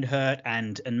hand hurt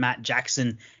and Matt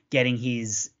Jackson getting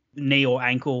his knee or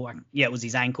ankle, it was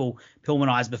his ankle,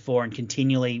 pulmonized before and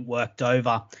continually worked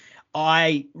over.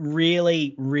 I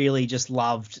really, really just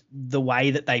loved the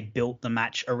way that they built the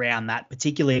match around that,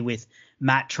 particularly with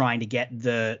Matt trying to get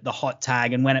the hot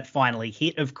tag. And when it finally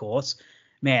hit, of course,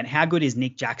 man, how good is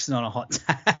Nick Jackson on a hot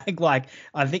tag? Like,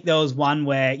 I think there was one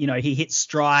where, he hit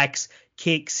strikes,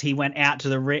 kicks, he went out to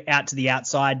the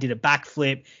outside, did a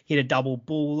backflip, hit a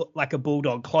double like a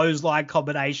bulldog clothesline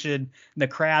combination. The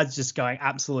crowd's just going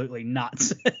absolutely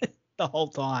nuts the whole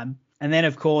time. And then,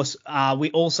 of course,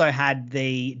 we also had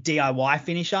the DIY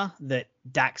finisher that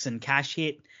Dax and Cash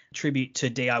hit. Tribute to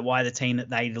DIY, the team that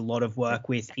they did a lot of work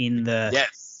with in the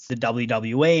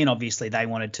WWE, and obviously they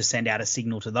wanted to send out a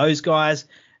signal to those guys.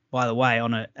 By the way,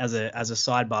 as a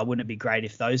sidebar, wouldn't it be great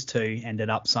if those two ended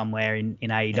up somewhere in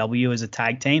AEW as a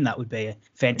tag team? That would be a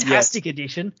fantastic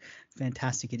addition.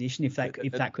 Fantastic addition if that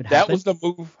could happen. That was the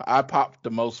move I popped the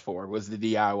most for, was the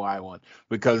DIY one,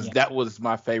 because that was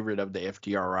my favorite of the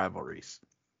FTR rivalries.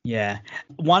 Yeah.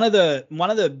 One of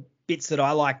the bits that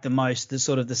I liked the most, the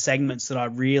sort of the segments that I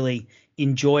really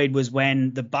enjoyed, was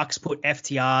when the Bucks put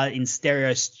FTR in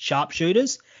stereo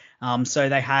sharpshooters. So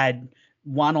they had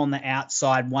one on the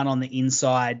outside, one on the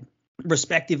inside,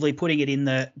 respectively, putting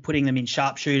them in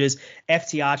sharpshooters.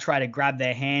 FTR try to grab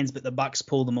their hands, but the Bucks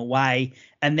pull them away,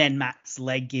 and then Matt's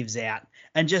leg gives out.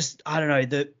 And just, I don't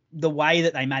know, the way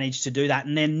that they managed to do that.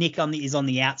 And then Nick is on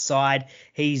the outside.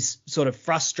 He's sort of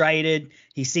frustrated.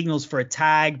 He signals for a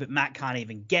tag, but Matt can't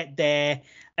even get there.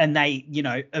 And they,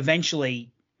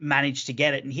 eventually manage to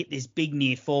get it and hit this big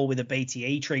near fall with a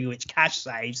BTE trigger, which Cash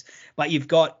saves. But you've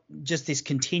got just this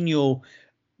continual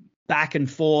back and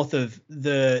forth of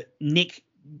the Nick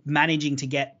managing to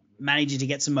get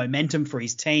some momentum for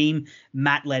his team,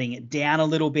 Matt letting it down a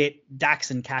little bit, Dax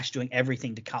and Cash doing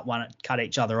everything to cut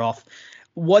each other off.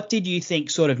 What did you think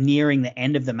sort of nearing the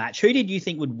end of the match? Who did you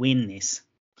think would win this?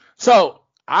 So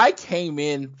I came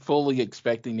in fully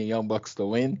expecting the Young Bucks to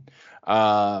win.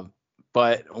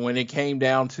 But when it came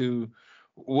down to,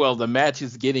 the match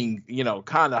is getting,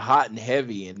 kind of hot and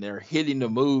heavy, and they're hitting the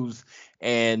moves,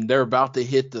 and they're about to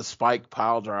hit the spike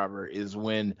pile driver, is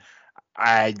when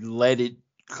I let it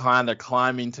kind of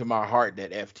climb into my heart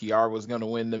that FTR was going to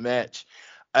win the match.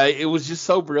 It was just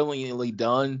so brilliantly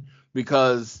done,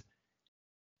 because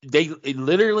they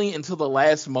literally, until the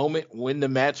last moment when the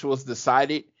match was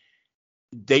decided,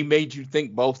 they made you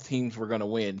think both teams were going to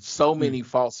win. So many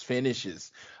false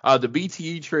finishes. The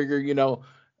BTE trigger,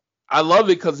 I love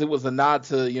it because it was a nod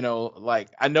to,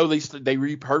 I know they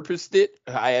repurposed it,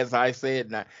 as I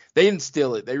said. Now, they didn't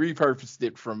steal it. They repurposed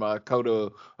it from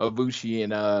Kota Ibushi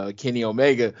and Kenny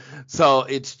Omega. So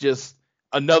it's just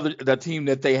the team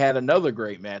that they had another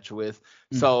great match with.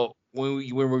 So when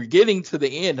we're getting to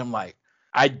the end, I'm like,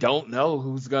 I don't know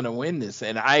who's going to win this.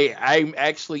 And I'm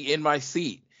actually in my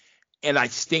seat. And I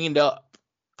stand up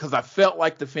because I felt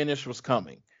like the finish was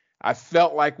coming. I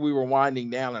felt like we were winding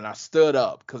down, and I stood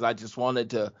up because I just wanted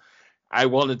to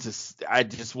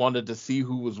see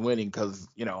who was winning, because,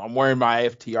 I'm wearing my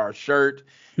FTR shirt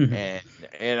and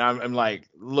I'm like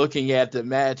looking at the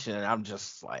match, and I'm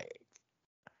just like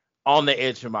on the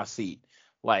edge of my seat.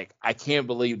 Like, I can't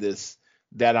believe this,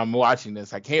 that I'm watching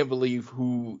this. I can't believe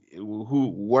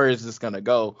where is this going to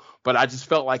go? But I just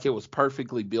felt like it was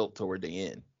perfectly built toward the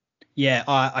end. Yeah,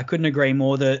 I couldn't agree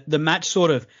more. The match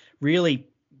sort of really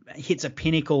hits a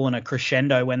pinnacle and a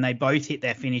crescendo when they both hit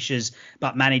their finishes,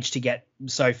 but manage to get.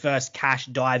 So first, Cash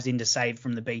dives in to save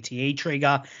from the BTE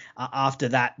trigger. After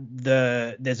that,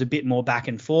 there's a bit more back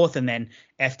and forth, and then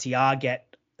FTR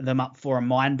get them up for a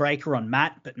mind breaker on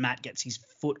Matt, but Matt gets his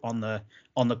foot on the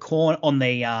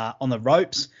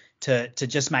ropes to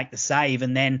just make the save.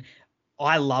 And then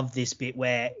I love this bit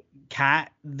where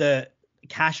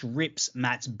Cash rips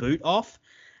Matt's boot off.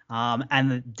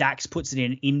 And Dax puts it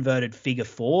in an inverted figure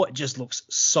four. It just looks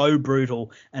so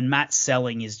brutal. And Matt's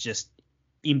selling is just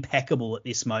impeccable at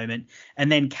this moment. And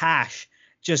then Cash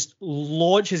just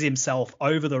launches himself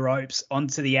over the ropes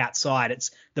onto the outside.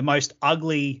 It's the most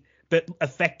ugly but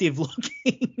effective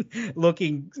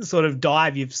looking sort of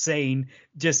dive you've seen,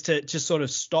 just to sort of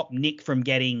stop Nick from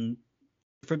being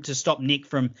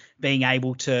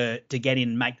able to get in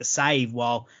and make the save,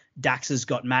 while Dax has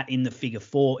got Matt in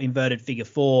the inverted figure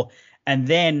four. And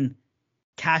then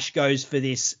Cash goes for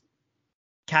this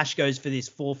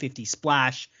 450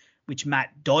 splash, which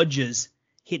Matt dodges,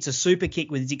 hits a super kick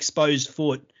with his exposed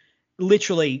foot,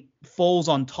 literally falls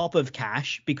on top of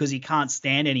Cash because he can't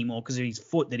stand anymore because of his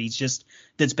foot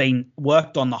that's been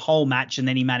worked on the whole match. And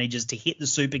then he manages to hit the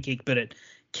super kick, but it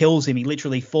kills him. He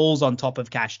literally falls on top of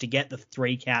Cash to get the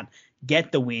 3 count,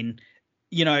 get the win.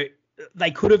 You know, they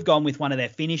could have gone with one of their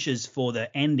finishes for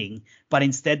the ending, but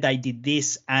instead they did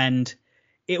this, and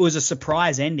it was a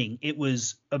surprise ending. It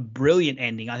was a brilliant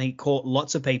ending. I think it caught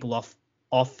lots of people off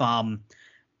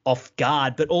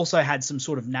guard, but also had some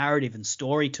sort of narrative and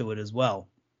story to it as well.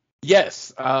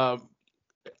 Yes. A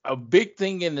big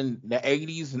thing in the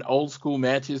 80s and old school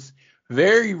matches,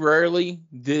 very rarely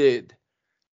did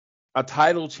a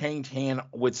title change hand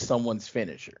with someone's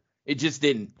finisher. It just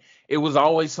didn't. It was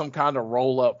always some kind of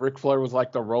roll up. Ric Flair was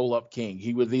like the roll up king.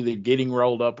 He was either getting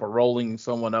rolled up or rolling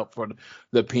someone up for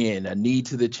the pin, a knee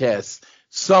to the chest,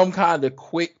 some kind of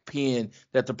quick pin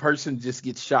that the person just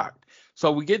gets shocked.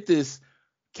 So we get this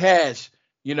Cash,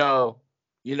 he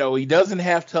doesn't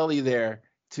have Tully there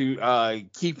to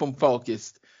keep him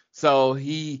focused. So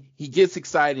he gets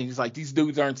excited. He's like, these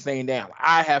dudes aren't staying down.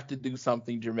 I have to do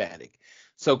something dramatic.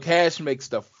 So Cash makes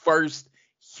the first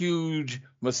huge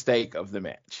mistake of the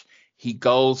match. He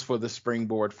goes for the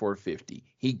springboard 450.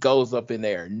 He goes up in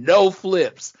there. No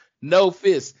flips, no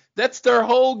fists. That's their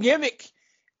whole gimmick.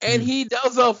 And he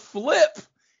does a flip.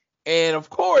 And of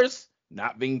course,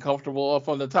 not being comfortable up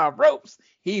on the top ropes,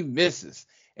 he misses.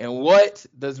 And what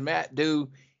does Matt do?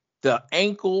 The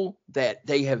ankle that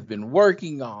they have been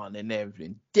working on and they've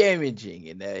been damaging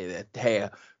and they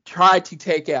have tried to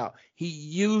take out, he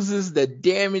uses the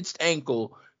damaged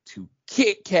ankle to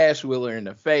kick Cash Wheeler in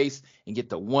the face and get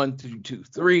the 1, 2, 2,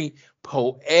 3.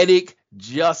 Poetic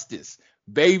justice,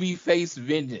 babyface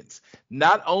vengeance.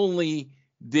 Not only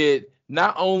did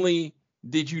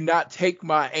you not take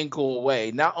my ankle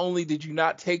away, not only did you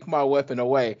not take my weapon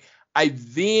away, I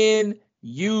then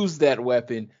used that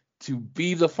weapon to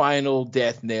be the final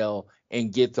death nail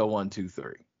and get the 1, 2,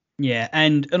 3. Yeah,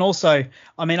 and also,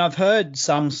 I mean, I've heard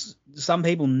some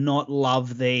people not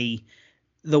love the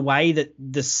way that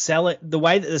the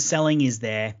selling is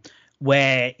there,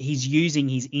 where he's using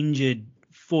his injured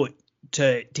foot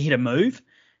to hit a move,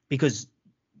 because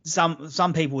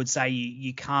some people would say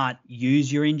you can't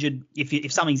use your injured,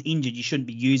 if something's injured, you shouldn't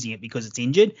be using it because it's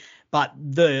injured. But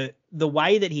the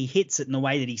way that he hits it and the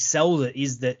way that he sells it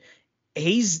is that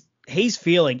he's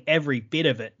feeling every bit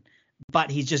of it, but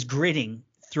he's just gritting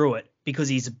through it because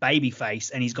he's a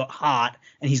babyface and he's got heart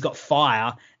and he's got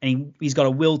fire and he's got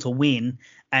a will to win.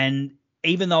 And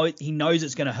even though he knows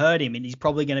it's going to hurt him and he's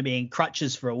probably going to be in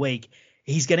crutches for a week,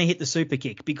 he's going to hit the super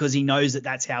kick because he knows that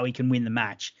that's how he can win the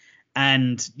match.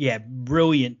 And yeah,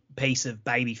 brilliant piece of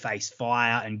babyface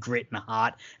fire and grit and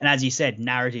heart. And as you said,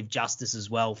 narrative justice as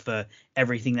well for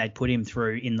everything they put him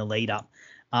through in the lead up.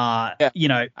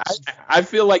 I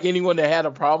feel like anyone that had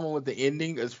a problem with the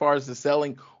ending as far as the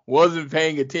selling wasn't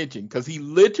paying attention, because he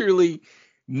literally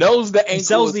knows the ankle. He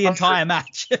sells the entire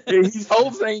match. He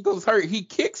holds the ankle's hurt. He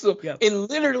kicks him, and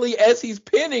literally as he's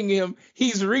pinning him,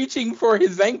 he's reaching for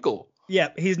his ankle. Yeah,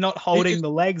 he's not holding the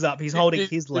legs up. He's holding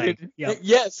his leg. Yep.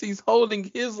 Yes, he's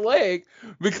holding his leg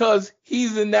because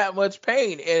he's in that much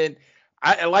pain. And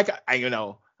I'm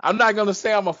not going to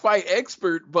say I'm a fight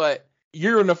expert, but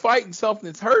you're in a fight and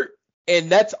something's hurt, and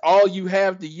that's all you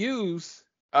have to use.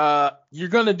 You're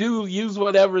going to use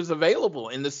whatever's available.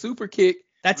 And the super kick.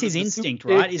 That's his instinct,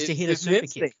 right? Is to hit a super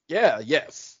kick. Yeah,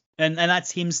 yes. And that's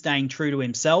him staying true to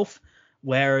himself.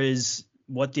 Whereas,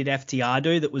 what did FTR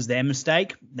do that was their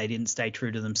mistake? They didn't stay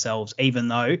true to themselves, even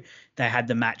though they had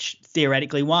the match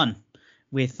theoretically won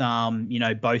with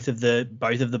both of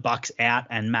the Bucks out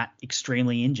and Matt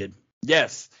extremely injured.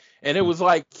 Yes. And it was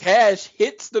like Cash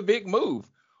hits the big move.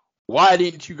 Why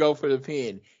didn't you go for the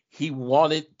pin? He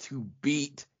wanted to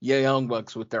beat Young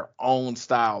Bucks with their own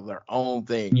style, their own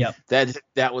thing. Yep.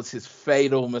 That was his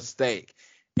fatal mistake.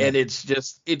 Yep. And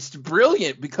it's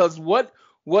brilliant because what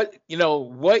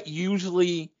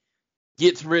usually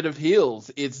gets rid of heels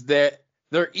is that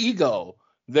their ego,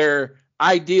 their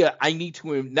idea, I need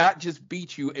to not just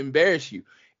beat you, embarrass you.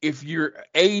 If you're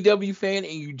an AEW fan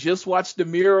and you just watched the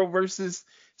Miro versus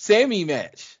Sammy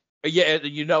match,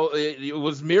 it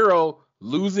was Miro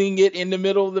losing it in the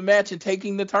middle of the match and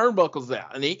taking the turnbuckles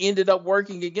out, and it ended up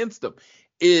working against them.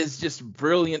 It is just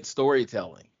brilliant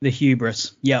storytelling. The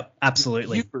hubris. Yep,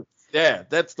 absolutely. Hubris. Yeah,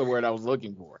 that's the word I was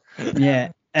looking for.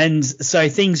 Yeah. And so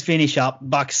things finish up,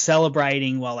 Bucks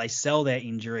celebrating while they sell their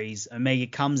injuries. Omega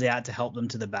comes out to help them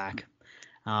to the back.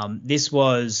 This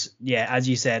was, as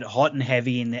you said, hot and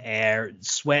heavy in the air,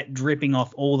 sweat dripping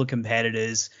off all the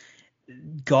competitors,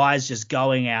 guys just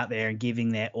going out there and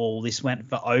giving their all. This went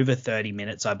for over 30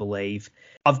 minutes, I believe.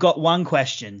 I've got one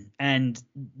question, and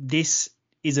this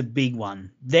is a big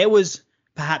one. There was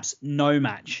perhaps no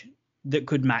match that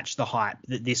could match the hype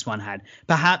that this one had.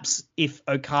 Perhaps if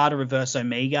Okada reverse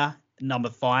Omega number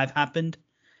 5 happened,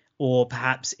 or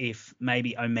perhaps if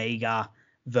maybe Omega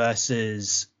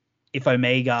versus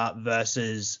Kota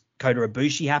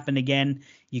Ibushi happened again,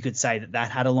 you could say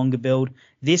that had a longer build.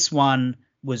 This one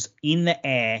was in the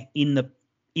air,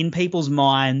 in people's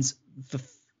minds for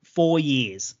 4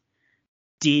 years.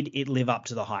 Did it live up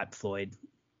to the hype, Floyd?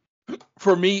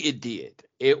 For me, it did.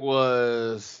 It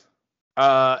was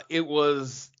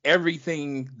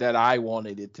everything that I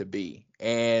wanted it to be.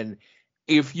 And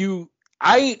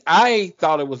I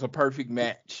thought it was a perfect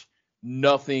match.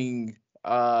 Nothing,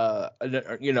 no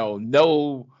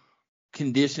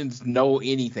conditions, no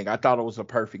anything. I thought it was a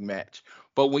perfect match.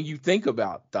 But when you think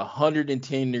about the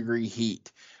 110-degree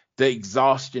heat, the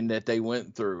exhaustion that they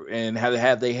went through, and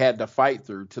how they had to fight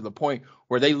through to the point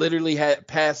where they literally had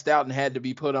passed out and had to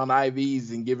be put on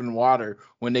IVs and given water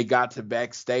when they got to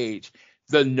backstage.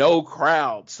 The no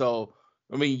crowd. So,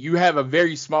 I mean, you have a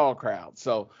very small crowd.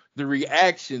 So the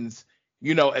reactions,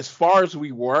 as far as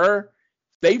we were,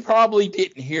 they probably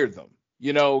didn't hear them,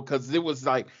 because it was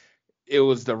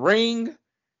the ring.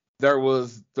 There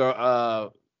was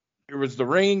the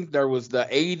ring. There was the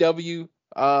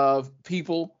AEW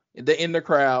people in the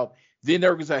crowd. Then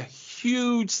there was a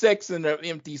huge section of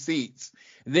empty seats.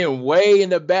 And then way in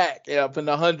the back, up in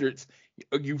the hundreds,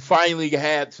 you finally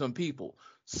had some people.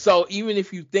 So even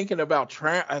if you're thinking about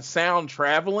sound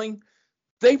traveling,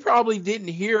 they probably didn't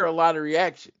hear a lot of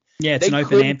reaction. Yeah, it's an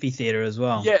open amphitheater as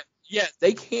well. Yeah,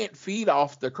 they can't feed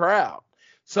off the crowd.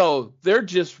 So they're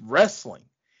just wrestling.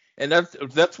 And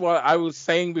that's what I was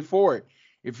saying before.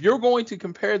 If you're going to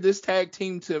compare this tag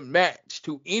team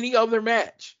to any other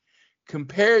match,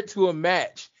 compare it to a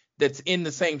match that's in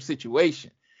the same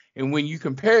situation. And when you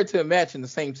compare it to a match in the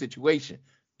same situation,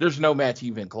 there's no match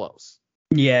even close.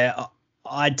 Yeah,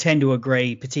 I tend to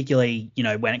agree, particularly,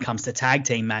 when it comes to tag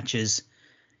team matches.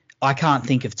 I can't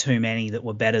think of too many that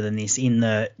were better than this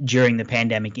during the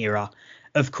pandemic era.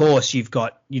 Of course, you've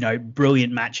got,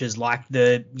 brilliant matches like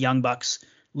the Young Bucks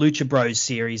Lucha Bros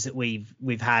series that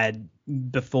we've had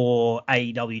before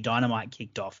AEW Dynamite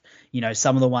kicked off.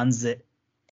 Some of the ones that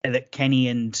Kenny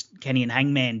and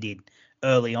Hangman did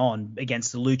early on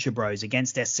against the Lucha Bros,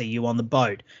 against SCU on the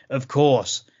boat. Of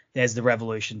course, there's the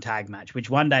Revolution tag match, which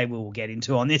one day we will get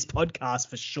into on this podcast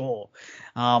for sure.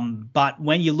 But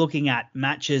when you're looking at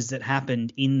matches that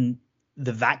happened in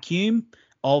the vacuum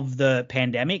of the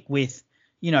pandemic with,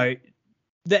 with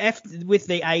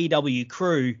the AEW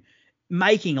crew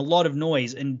making a lot of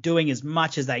noise and doing as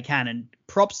much as they can, and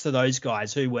props to those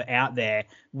guys who were out there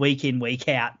week in, week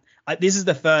out. This is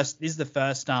the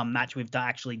first match we've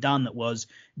actually done that was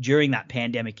during that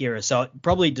pandemic era. So it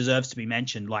probably deserves to be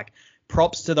mentioned. Like,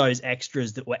 props to those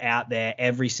extras that were out there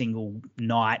every single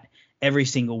night, every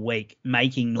single week,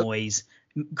 making noise,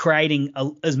 creating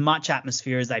as much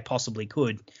atmosphere as they possibly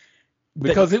could.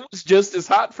 Because it was just as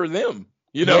hot for them.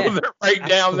 They're right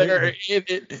down there in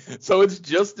it. So it's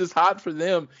just as hot for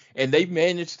them. And they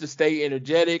managed to stay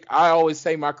energetic. I always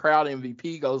say my crowd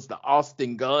MVP goes to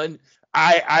Austin Gunn.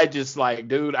 I just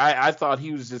dude, I thought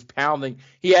he was just pounding.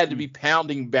 He had to be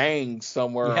pounding bangs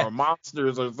somewhere or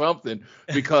monsters or something,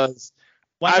 because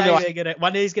one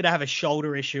day he's gonna have a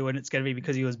shoulder issue, and it's gonna be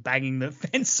because he was banging the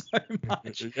fence so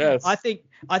much. Yes. I think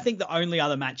the only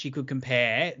other match you could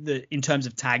compare in terms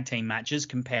of tag team matches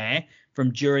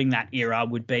from during that era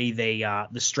would be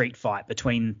the street fight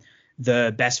between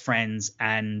the Best Friends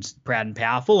and Proud and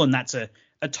Powerful, and that's a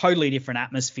a totally different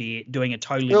atmosphere, doing a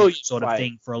totally Brilliant different sort of fight.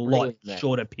 thing for a Brilliant lot match.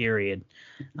 shorter period.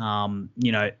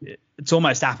 It's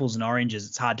almost apples and oranges.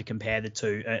 It's hard to compare the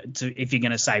two to if you're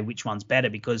going to say which one's better,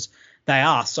 because they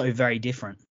are so very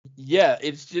different. Yeah,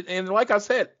 it's just, and like I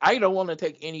said, I don't want to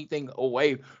take anything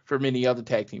away from any other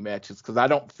tag team matches, because I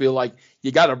don't feel like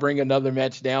you got to bring another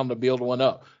match down to build one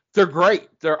up. They're great.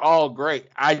 They're all great.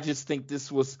 I just think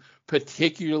this was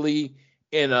particularly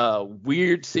in a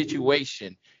weird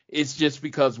situation. It's just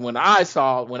because when I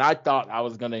thought I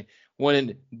was going to,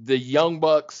 when the Young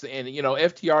Bucks and,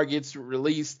 FTR gets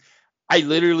released, I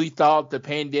literally thought the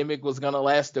pandemic was going to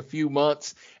last a few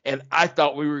months, and I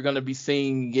thought we were going to be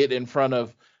seeing it in front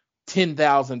of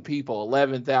 10,000 people,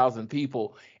 11,000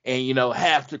 people, and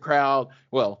half the crowd,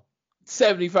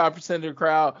 75% of the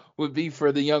crowd would be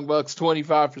for the Young Bucks,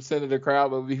 25% of the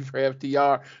crowd would be for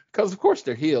FTR, because of course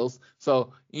they're heels.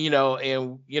 So,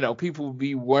 people would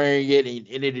be wearing it,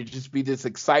 and it'd just be this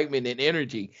excitement and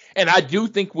energy. And I do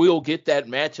think we'll get that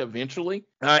match eventually.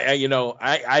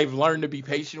 I've learned to be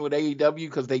patient with AEW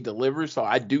because they deliver. So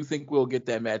I do think we'll get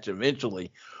that match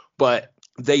eventually, but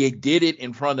they did it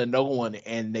in front of no one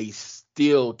and they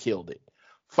still killed it.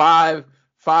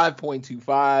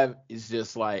 5.25 is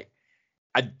just like,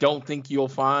 I don't think you'll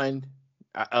find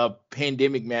a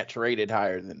pandemic match rated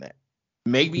higher than that.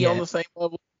 Maybe on the same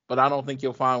level, but I don't think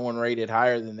you'll find one rated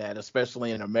higher than that,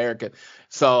 especially in America.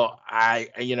 So I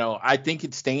think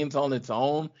it stands on its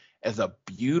own as a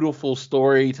beautiful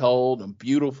story told, a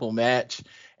beautiful match.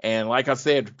 And like I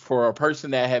said, for a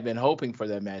person that had been hoping for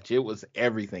that match, it was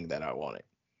everything that I wanted.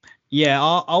 Yeah,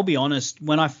 I'll be honest.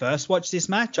 When I first watched this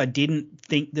match, I didn't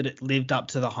think that it lived up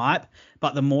to the hype.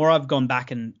 But the more I've gone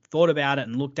back and thought about it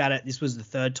and looked at it, this was the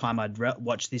third time I'd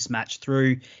watched this match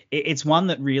through. It's one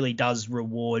that really does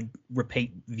reward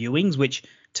repeat viewings, which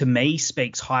to me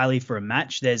speaks highly for a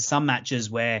match. There's some matches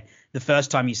where the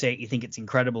first time you see it, you think it's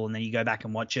incredible, and then you go back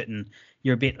and watch it and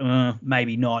you're a bit,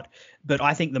 maybe not. But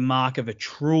I think the mark of a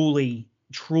truly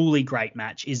great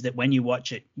match is that when you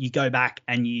watch it, you go back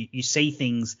and you see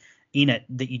things in it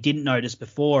that you didn't notice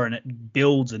before, and it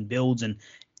builds and builds, and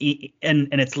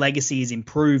its legacy is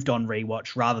improved on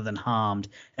rewatch rather than harmed.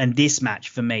 And this match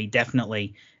for me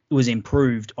definitely was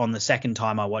improved on the second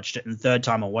time I watched it and third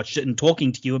time I watched it. And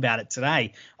talking to you about it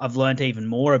today, I've learned even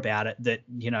more about it that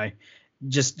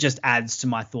just adds to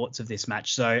my thoughts of this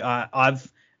match. So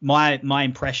my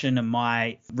impression and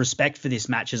my respect for this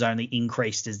match has only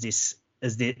increased as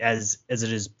it has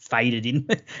faded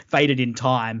in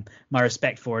time. My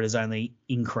respect for it has only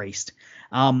increased.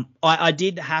 I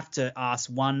did have to ask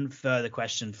one further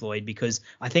question, Floyd, because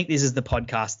I think this is the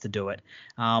podcast to do it.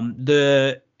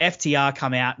 The FTR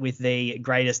come out with the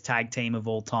greatest tag team of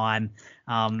all time,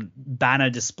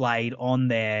 banner displayed on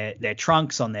their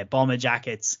trunks, on their bomber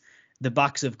jackets. The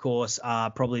Bucks, of course, are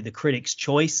probably the critics'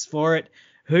 choice for it.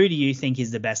 Who do you think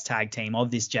is the best tag team of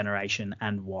this generation,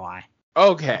 and why?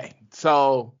 Okay,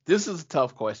 so this is a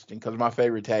tough question because my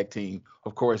favorite tag team,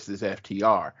 of course, is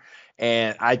FTR.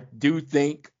 And I do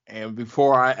think, and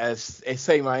before I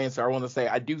say my answer, I want to say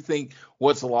I do think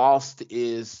what's lost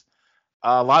is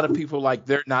a lot of people, like,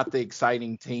 they're not the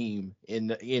exciting team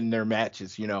in their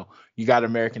matches. You got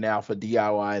American Alpha,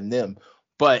 DIY, and them.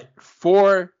 But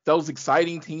for those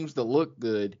exciting teams to look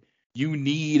good, you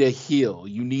need a heel.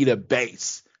 You need a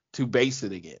base to base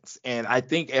it against. And I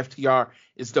think FTR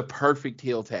is the perfect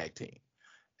heel tag team.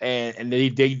 And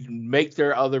they make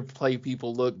their other play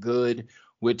people look good,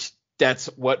 which that's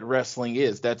what wrestling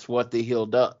is. That's what the heel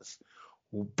does.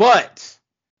 But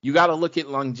you got to look at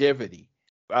longevity.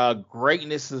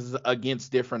 Greatness is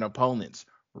against different opponents,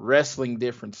 wrestling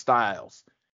different styles.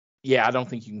 Yeah, I don't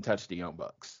think you can touch the Young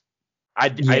Bucks. I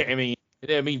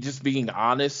mean, just being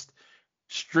honest,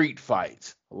 street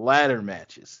fights, ladder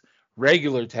matches,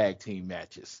 regular tag team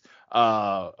matches,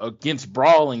 against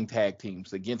brawling tag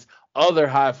teams, against other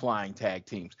high-flying tag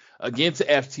teams, against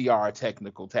FTR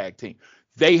technical tag team.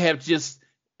 They have just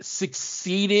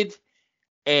succeeded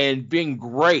and been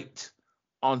great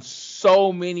on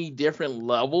so many different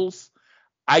levels.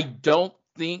 I don't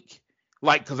think,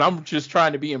 because I'm just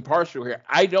trying to be impartial here,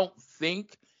 I don't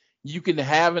think you can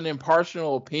have an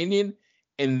impartial opinion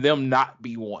and them not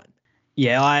be one.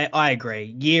 Yeah, I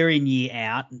agree. Year in, year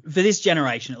out, for this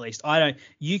generation at least. I don't.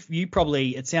 You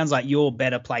probably. It sounds like you're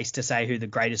better placed to say who the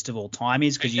greatest of all time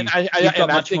is because you've got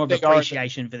much more of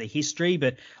appreciation for the history.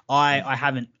 But I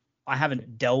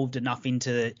haven't delved enough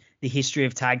into the history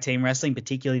of tag team wrestling,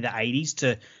 particularly the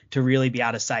 80s, to really be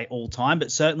able to say all time.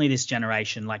 But certainly this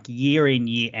generation, like year in,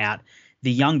 year out,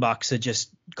 the Young Bucks are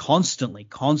just constantly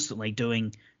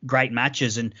doing great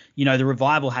matches. And, the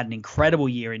Revival had an incredible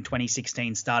year in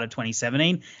 2016, start of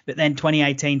 2017, but then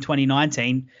 2018,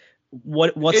 2019,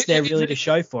 what's there really to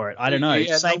show for it? I don't know.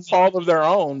 Yeah, no fault of their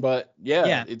own, but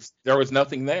yeah, there was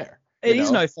nothing there. It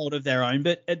is no fault of their own,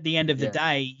 but at the end of the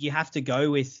day, you have to go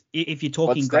with, if you're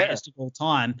talking greatest of all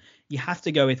time, you have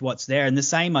to go with what's there. And the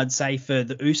same I'd say for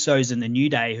the Usos and the New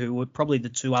Day, who were probably the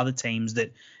two other teams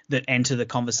that enter the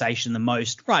conversation the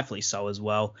most, rightfully so as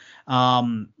well.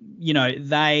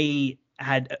 They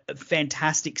had a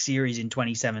fantastic series in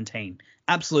 2017,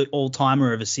 absolute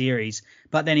all-timer of a series.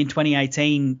 But then in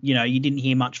 2018, you didn't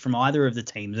hear much from either of the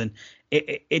teams. And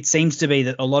it seems to be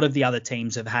that a lot of the other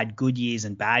teams have had good years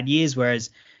and bad years, whereas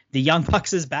the Young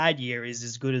Bucks' bad year is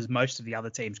as good as most of the other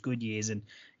teams' good years. And,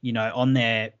 on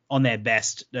their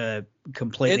best,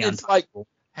 completely. And it's like,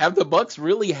 have the Bucks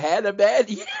really had a bad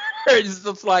year? It's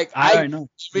just like, I don't know.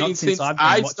 Not since I've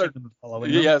been watching them and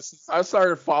following them. Yes, I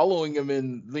started following them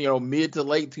in mid to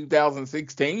late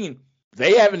 2016.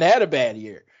 They haven't had a bad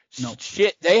year. No.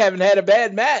 Shit, they haven't had a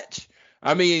bad match.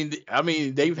 I mean,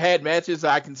 they've had matches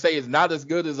I can say is not as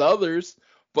good as others,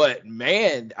 but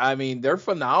man, they're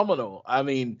phenomenal.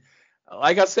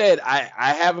 Like I said,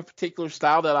 I have a particular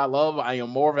style that I love. I am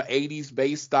more of an 80s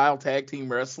based style tag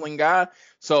team wrestling guy.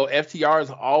 So FTR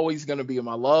is always going to be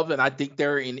my love. And I think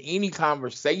they're in any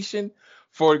conversation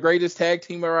for the greatest tag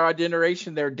team of our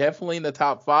generation. They're definitely in the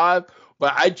top 5.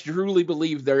 But I truly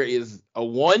believe there is a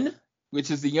 1, which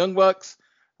is the Young Bucks,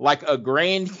 like a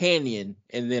Grand Canyon,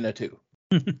 and then a 2.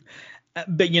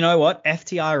 But you know what?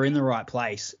 FTR are in the right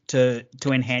place to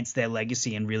enhance their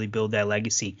legacy and really build their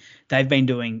legacy. They've been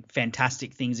doing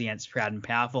fantastic things against Proud and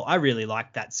Powerful. I really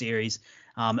liked that series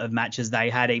of matches they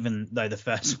had, even though the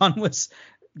first one was,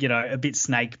 a bit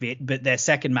snake bit. But their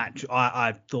second match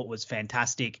I thought was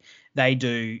fantastic. They've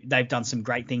done some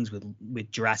great things with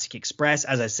Jurassic Express.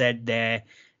 As I said,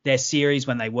 their series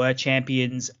when they were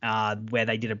champions, where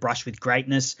they did a brush with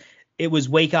greatness, it was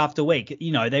week after week.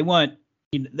 They weren't.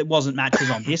 There wasn't matches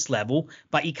on this level,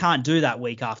 but you can't do that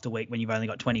week after week when you've only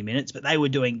got 20 minutes. But they were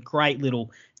doing great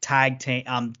little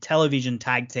television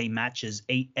tag team matches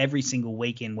every single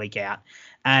week in, week out.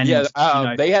 And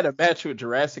they had a match with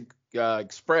Jurassic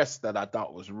Express that I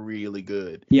thought was really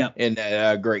good. Yeah, in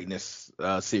that Greatness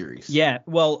series. Yeah,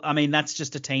 well, that's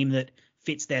just a team that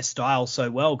fits their style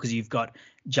so well, because you've got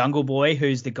Jungle Boy,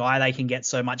 who's the guy they can get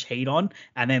so much heat on,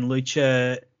 and then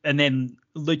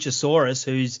Luchasaurus,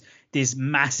 who's this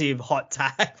massive hot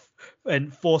tag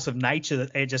and force of nature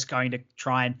that they're just going to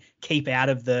try and keep out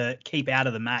of the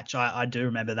match. I do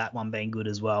remember that one being good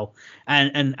as well.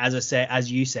 And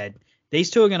as you said, these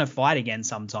two are going to fight again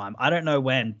sometime. I don't know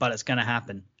when, but it's going to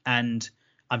happen. And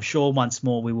I'm sure once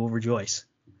more we will rejoice.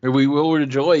 We will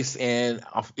rejoice, and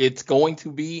it's going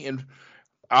to be in.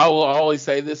 I will always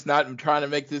say this, not trying to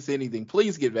make this anything.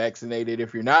 Please get vaccinated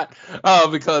if you're not,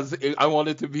 because I want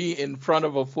it to be in front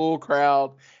of a full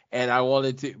crowd, and I want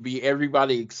it to be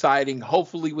everybody exciting,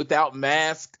 hopefully without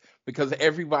masks, because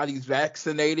everybody's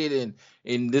vaccinated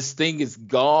and this thing is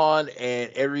gone,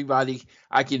 and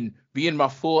I can be in my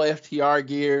full FTR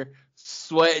gear,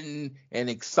 sweating and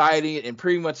excited and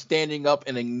pretty much standing up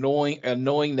and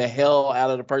annoying the hell out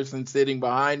of the person sitting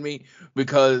behind me,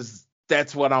 because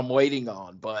that's what I'm waiting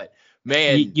on. But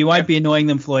man, you won't be annoying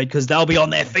them, Floyd, because they'll be on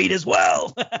their feet as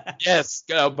well. Yes,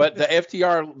 but the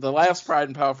FTR, the last Pride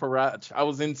and Powerful match, I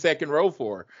was in second row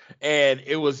for, and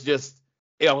I was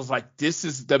like, this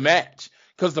is the match.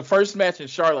 Because the first match in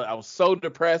Charlotte, I was so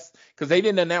depressed because they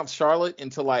didn't announce Charlotte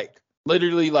until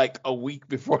literally a week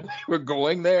before they were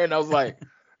going there, and I was like,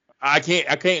 I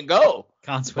can't go.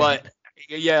 Can't swim. But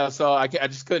yeah, so I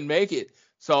just couldn't make it.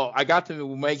 So I got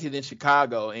to make it in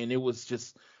Chicago, and it was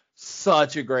just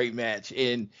such a great match.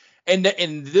 And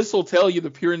this will tell you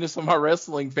the pureness of my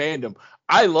wrestling fandom.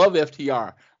 I love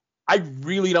FTR. I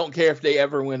really don't care if they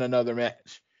ever win another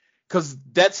match, because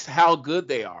that's how good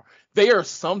they are. They are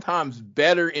sometimes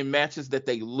better in matches that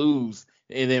they lose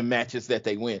than in matches that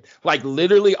they win. Like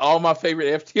literally all my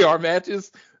favorite FTR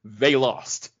matches, they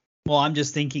lost. Well, I'm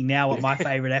just thinking now what my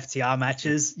favorite FTR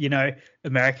matches,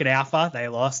 American Alpha, they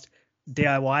lost.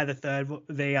 DIY,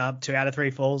 the 2 out of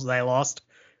 3 falls, they lost.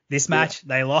 This match,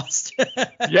 they lost.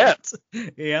 Yeah.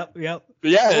 Yep.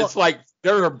 Yeah, it's like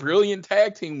they're a brilliant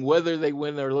tag team whether they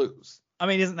win or lose.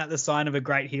 Isn't that the sign of a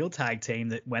great heel tag team,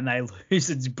 that when they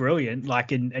lose, it's brilliant,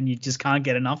 and you just can't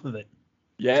get enough of it?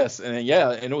 Yes, and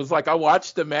it was like I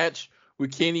watched the match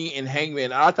with Kenny and Hangman,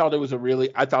 and I thought it was a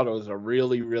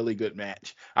really, really good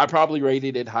match. I probably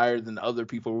rated it higher than other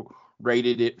people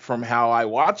rated it from how I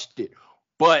watched it,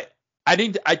 but I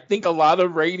think a lot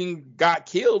of rating got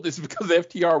killed is because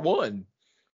FTR won.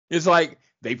 It's like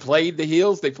they played the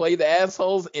heels, they played the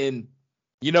assholes, and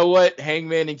you know what?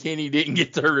 Hangman and Kenny didn't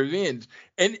get their revenge.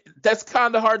 And that's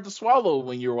kind of hard to swallow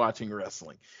when you're watching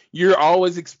wrestling. You're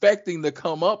always expecting the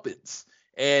comeuppance.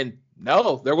 And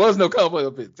no, there was no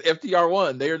comeuppance. FTR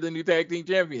won. They are the new tag team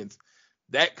champions.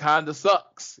 That kind of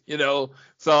sucks,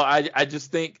 So I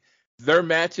just think their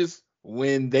matches,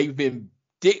 when they've been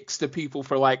dicks to people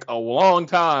for like a long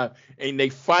time and they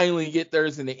finally get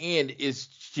theirs in the end, is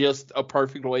just a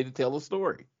perfect way to tell a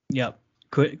story. Yep.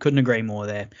 Couldn't agree more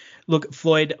there. Look,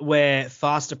 Floyd, we're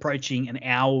fast approaching an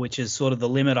hour, which is sort of the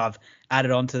limit I've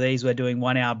added on to these. We're doing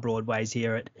 1 hour Broadways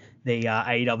here at the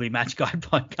AEW Match Guide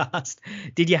podcast.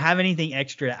 Did you have anything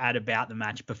extra to add about the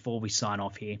match before we sign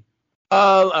off here?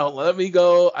 Let me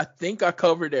go. I think I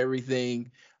covered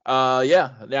everything.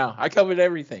 I covered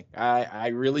everything. I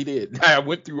really did. I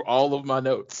went through all of my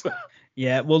notes.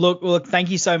 Yeah, well, look,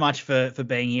 thank you so much for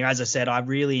being here. As I said, I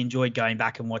really enjoyed going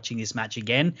back and watching this match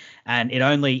again, and it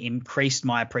only increased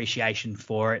my appreciation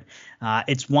for it.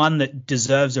 It's one that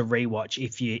deserves a rewatch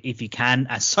if you can,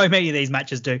 as so many of these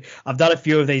matches do. I've done a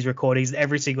few of these recordings.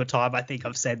 Every single time I think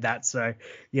I've said that. So,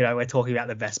 we're talking about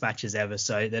the best matches ever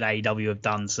that AEW have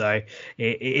done. So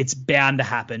it's bound to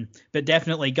happen. But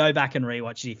definitely go back and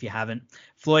rewatch it if you haven't.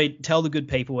 Floyd, tell the good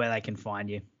people where they can find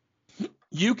you.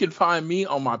 You can find me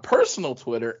on my personal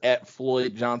Twitter at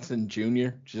Floyd Johnson Jr.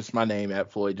 Just my name,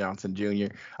 at Floyd Johnson Jr.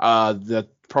 The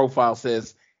profile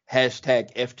says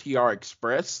 #FTR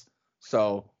Express.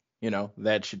 So,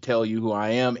 that should tell you who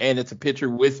I am. And it's a picture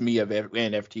with me and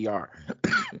FTR.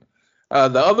 The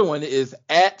other one is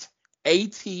at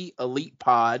AT Elite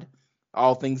Pod.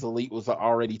 All Things Elite was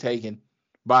already taken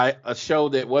by a show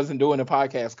that wasn't doing a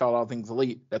podcast called All Things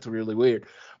Elite. That's really weird.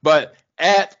 But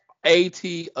at AT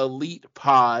Elite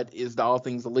Pod is the All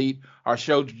Things Elite. Our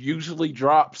show usually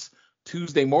drops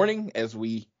Tuesday morning,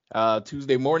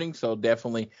 so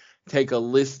definitely take a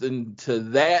listen to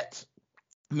that.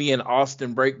 Me and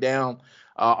Austin break down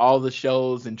all the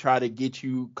shows and try to get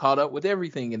you caught up with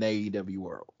everything in the AEW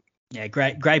world. Yeah,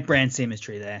 great brand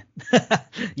symmetry there.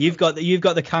 You've got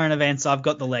the current events, I've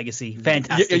got the legacy.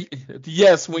 Fantastic.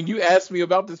 Yes, when you asked me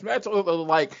about this match, I was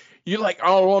like, you're like, I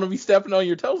don't want to be stepping on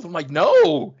your toes. I'm like,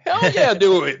 no, hell yeah,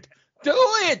 do it. Do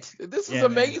it. This is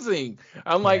amazing. Man.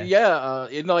 I'm like,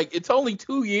 it's only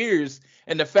 2 years,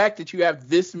 and the fact that you have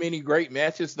this many great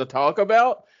matches to talk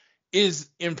about is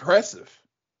impressive.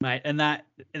 Mate, and that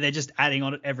they're just adding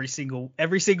on it every single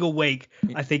week.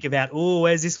 I think about,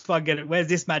 where's this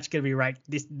match gonna be ranked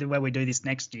when we do this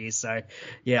next year? So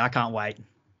yeah, I can't wait.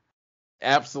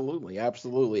 Absolutely.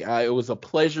 It was a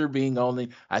pleasure being on the.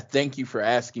 I thank you for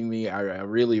asking me. I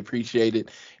really appreciate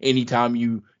it. Anytime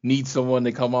you need someone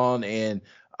to come on and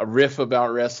a riff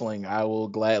about wrestling, I will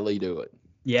gladly do it.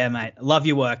 Yeah, mate. Love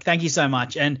your work. Thank you so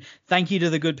much. And thank you to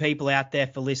the good people out there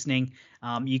for listening.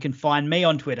 You can find me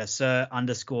on Twitter,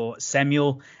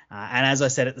 Sir_Samuel. And as I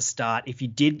said at the start, if you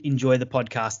did enjoy the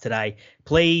podcast today,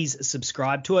 please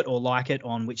subscribe to it or like it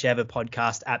on whichever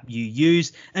podcast app you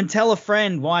use. And tell a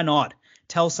friend. Why not?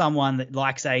 Tell someone that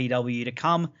likes AEW to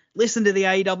come listen to the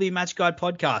AEW Match Guide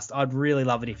podcast. I'd really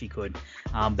love it if you could.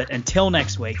 But until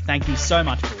next week, thank you so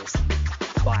much for listening.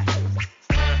 Bye.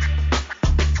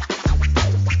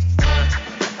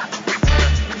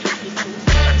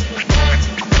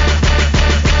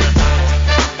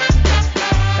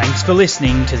 Thanks for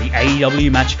listening to the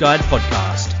AEW Match Guide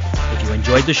podcast. If you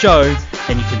enjoyed the show,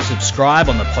 then you can subscribe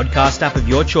on the podcast app of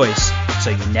your choice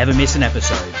so you never miss an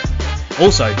episode.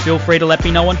 Also, feel free to let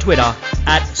me know on Twitter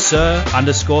at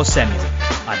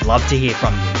Sir_Samuel. I'd love to hear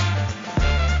from you.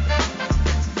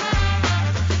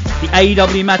 The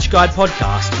AEW Match Guide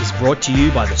podcast is brought to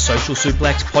you by the Social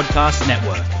Suplex Podcast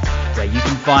Network, where you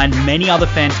can find many other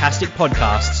fantastic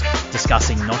podcasts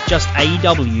discussing not just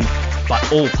AEW,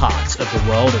 but all parts of the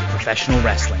world of professional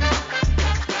wrestling.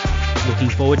 Looking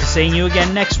forward to seeing you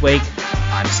again next week.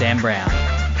 I'm Sam Brown.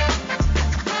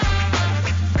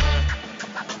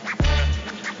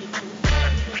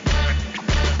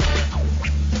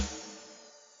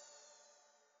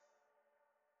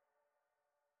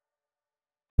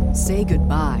 Say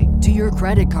goodbye to your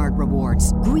credit card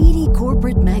rewards. Greedy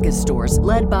corporate mega stores,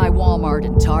 led by Walmart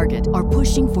and Target, are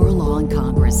pushing for a law in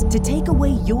Congress to take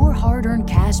away your hard-earned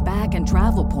cash back and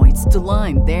travel points to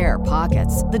line their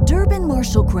pockets. The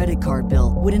Durbin-Marshall credit card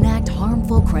bill would enact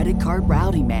harmful credit card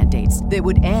routing mandates that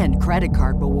would end credit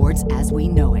card rewards as we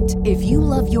know it. If you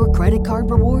love your credit card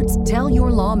rewards, tell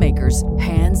your lawmakers,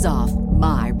 hands off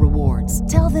my rewards.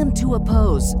 Tell them to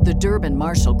oppose the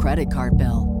Durbin-Marshall credit card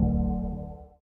bill.